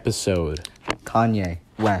the episode. Kanye.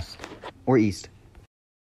 West. Or East.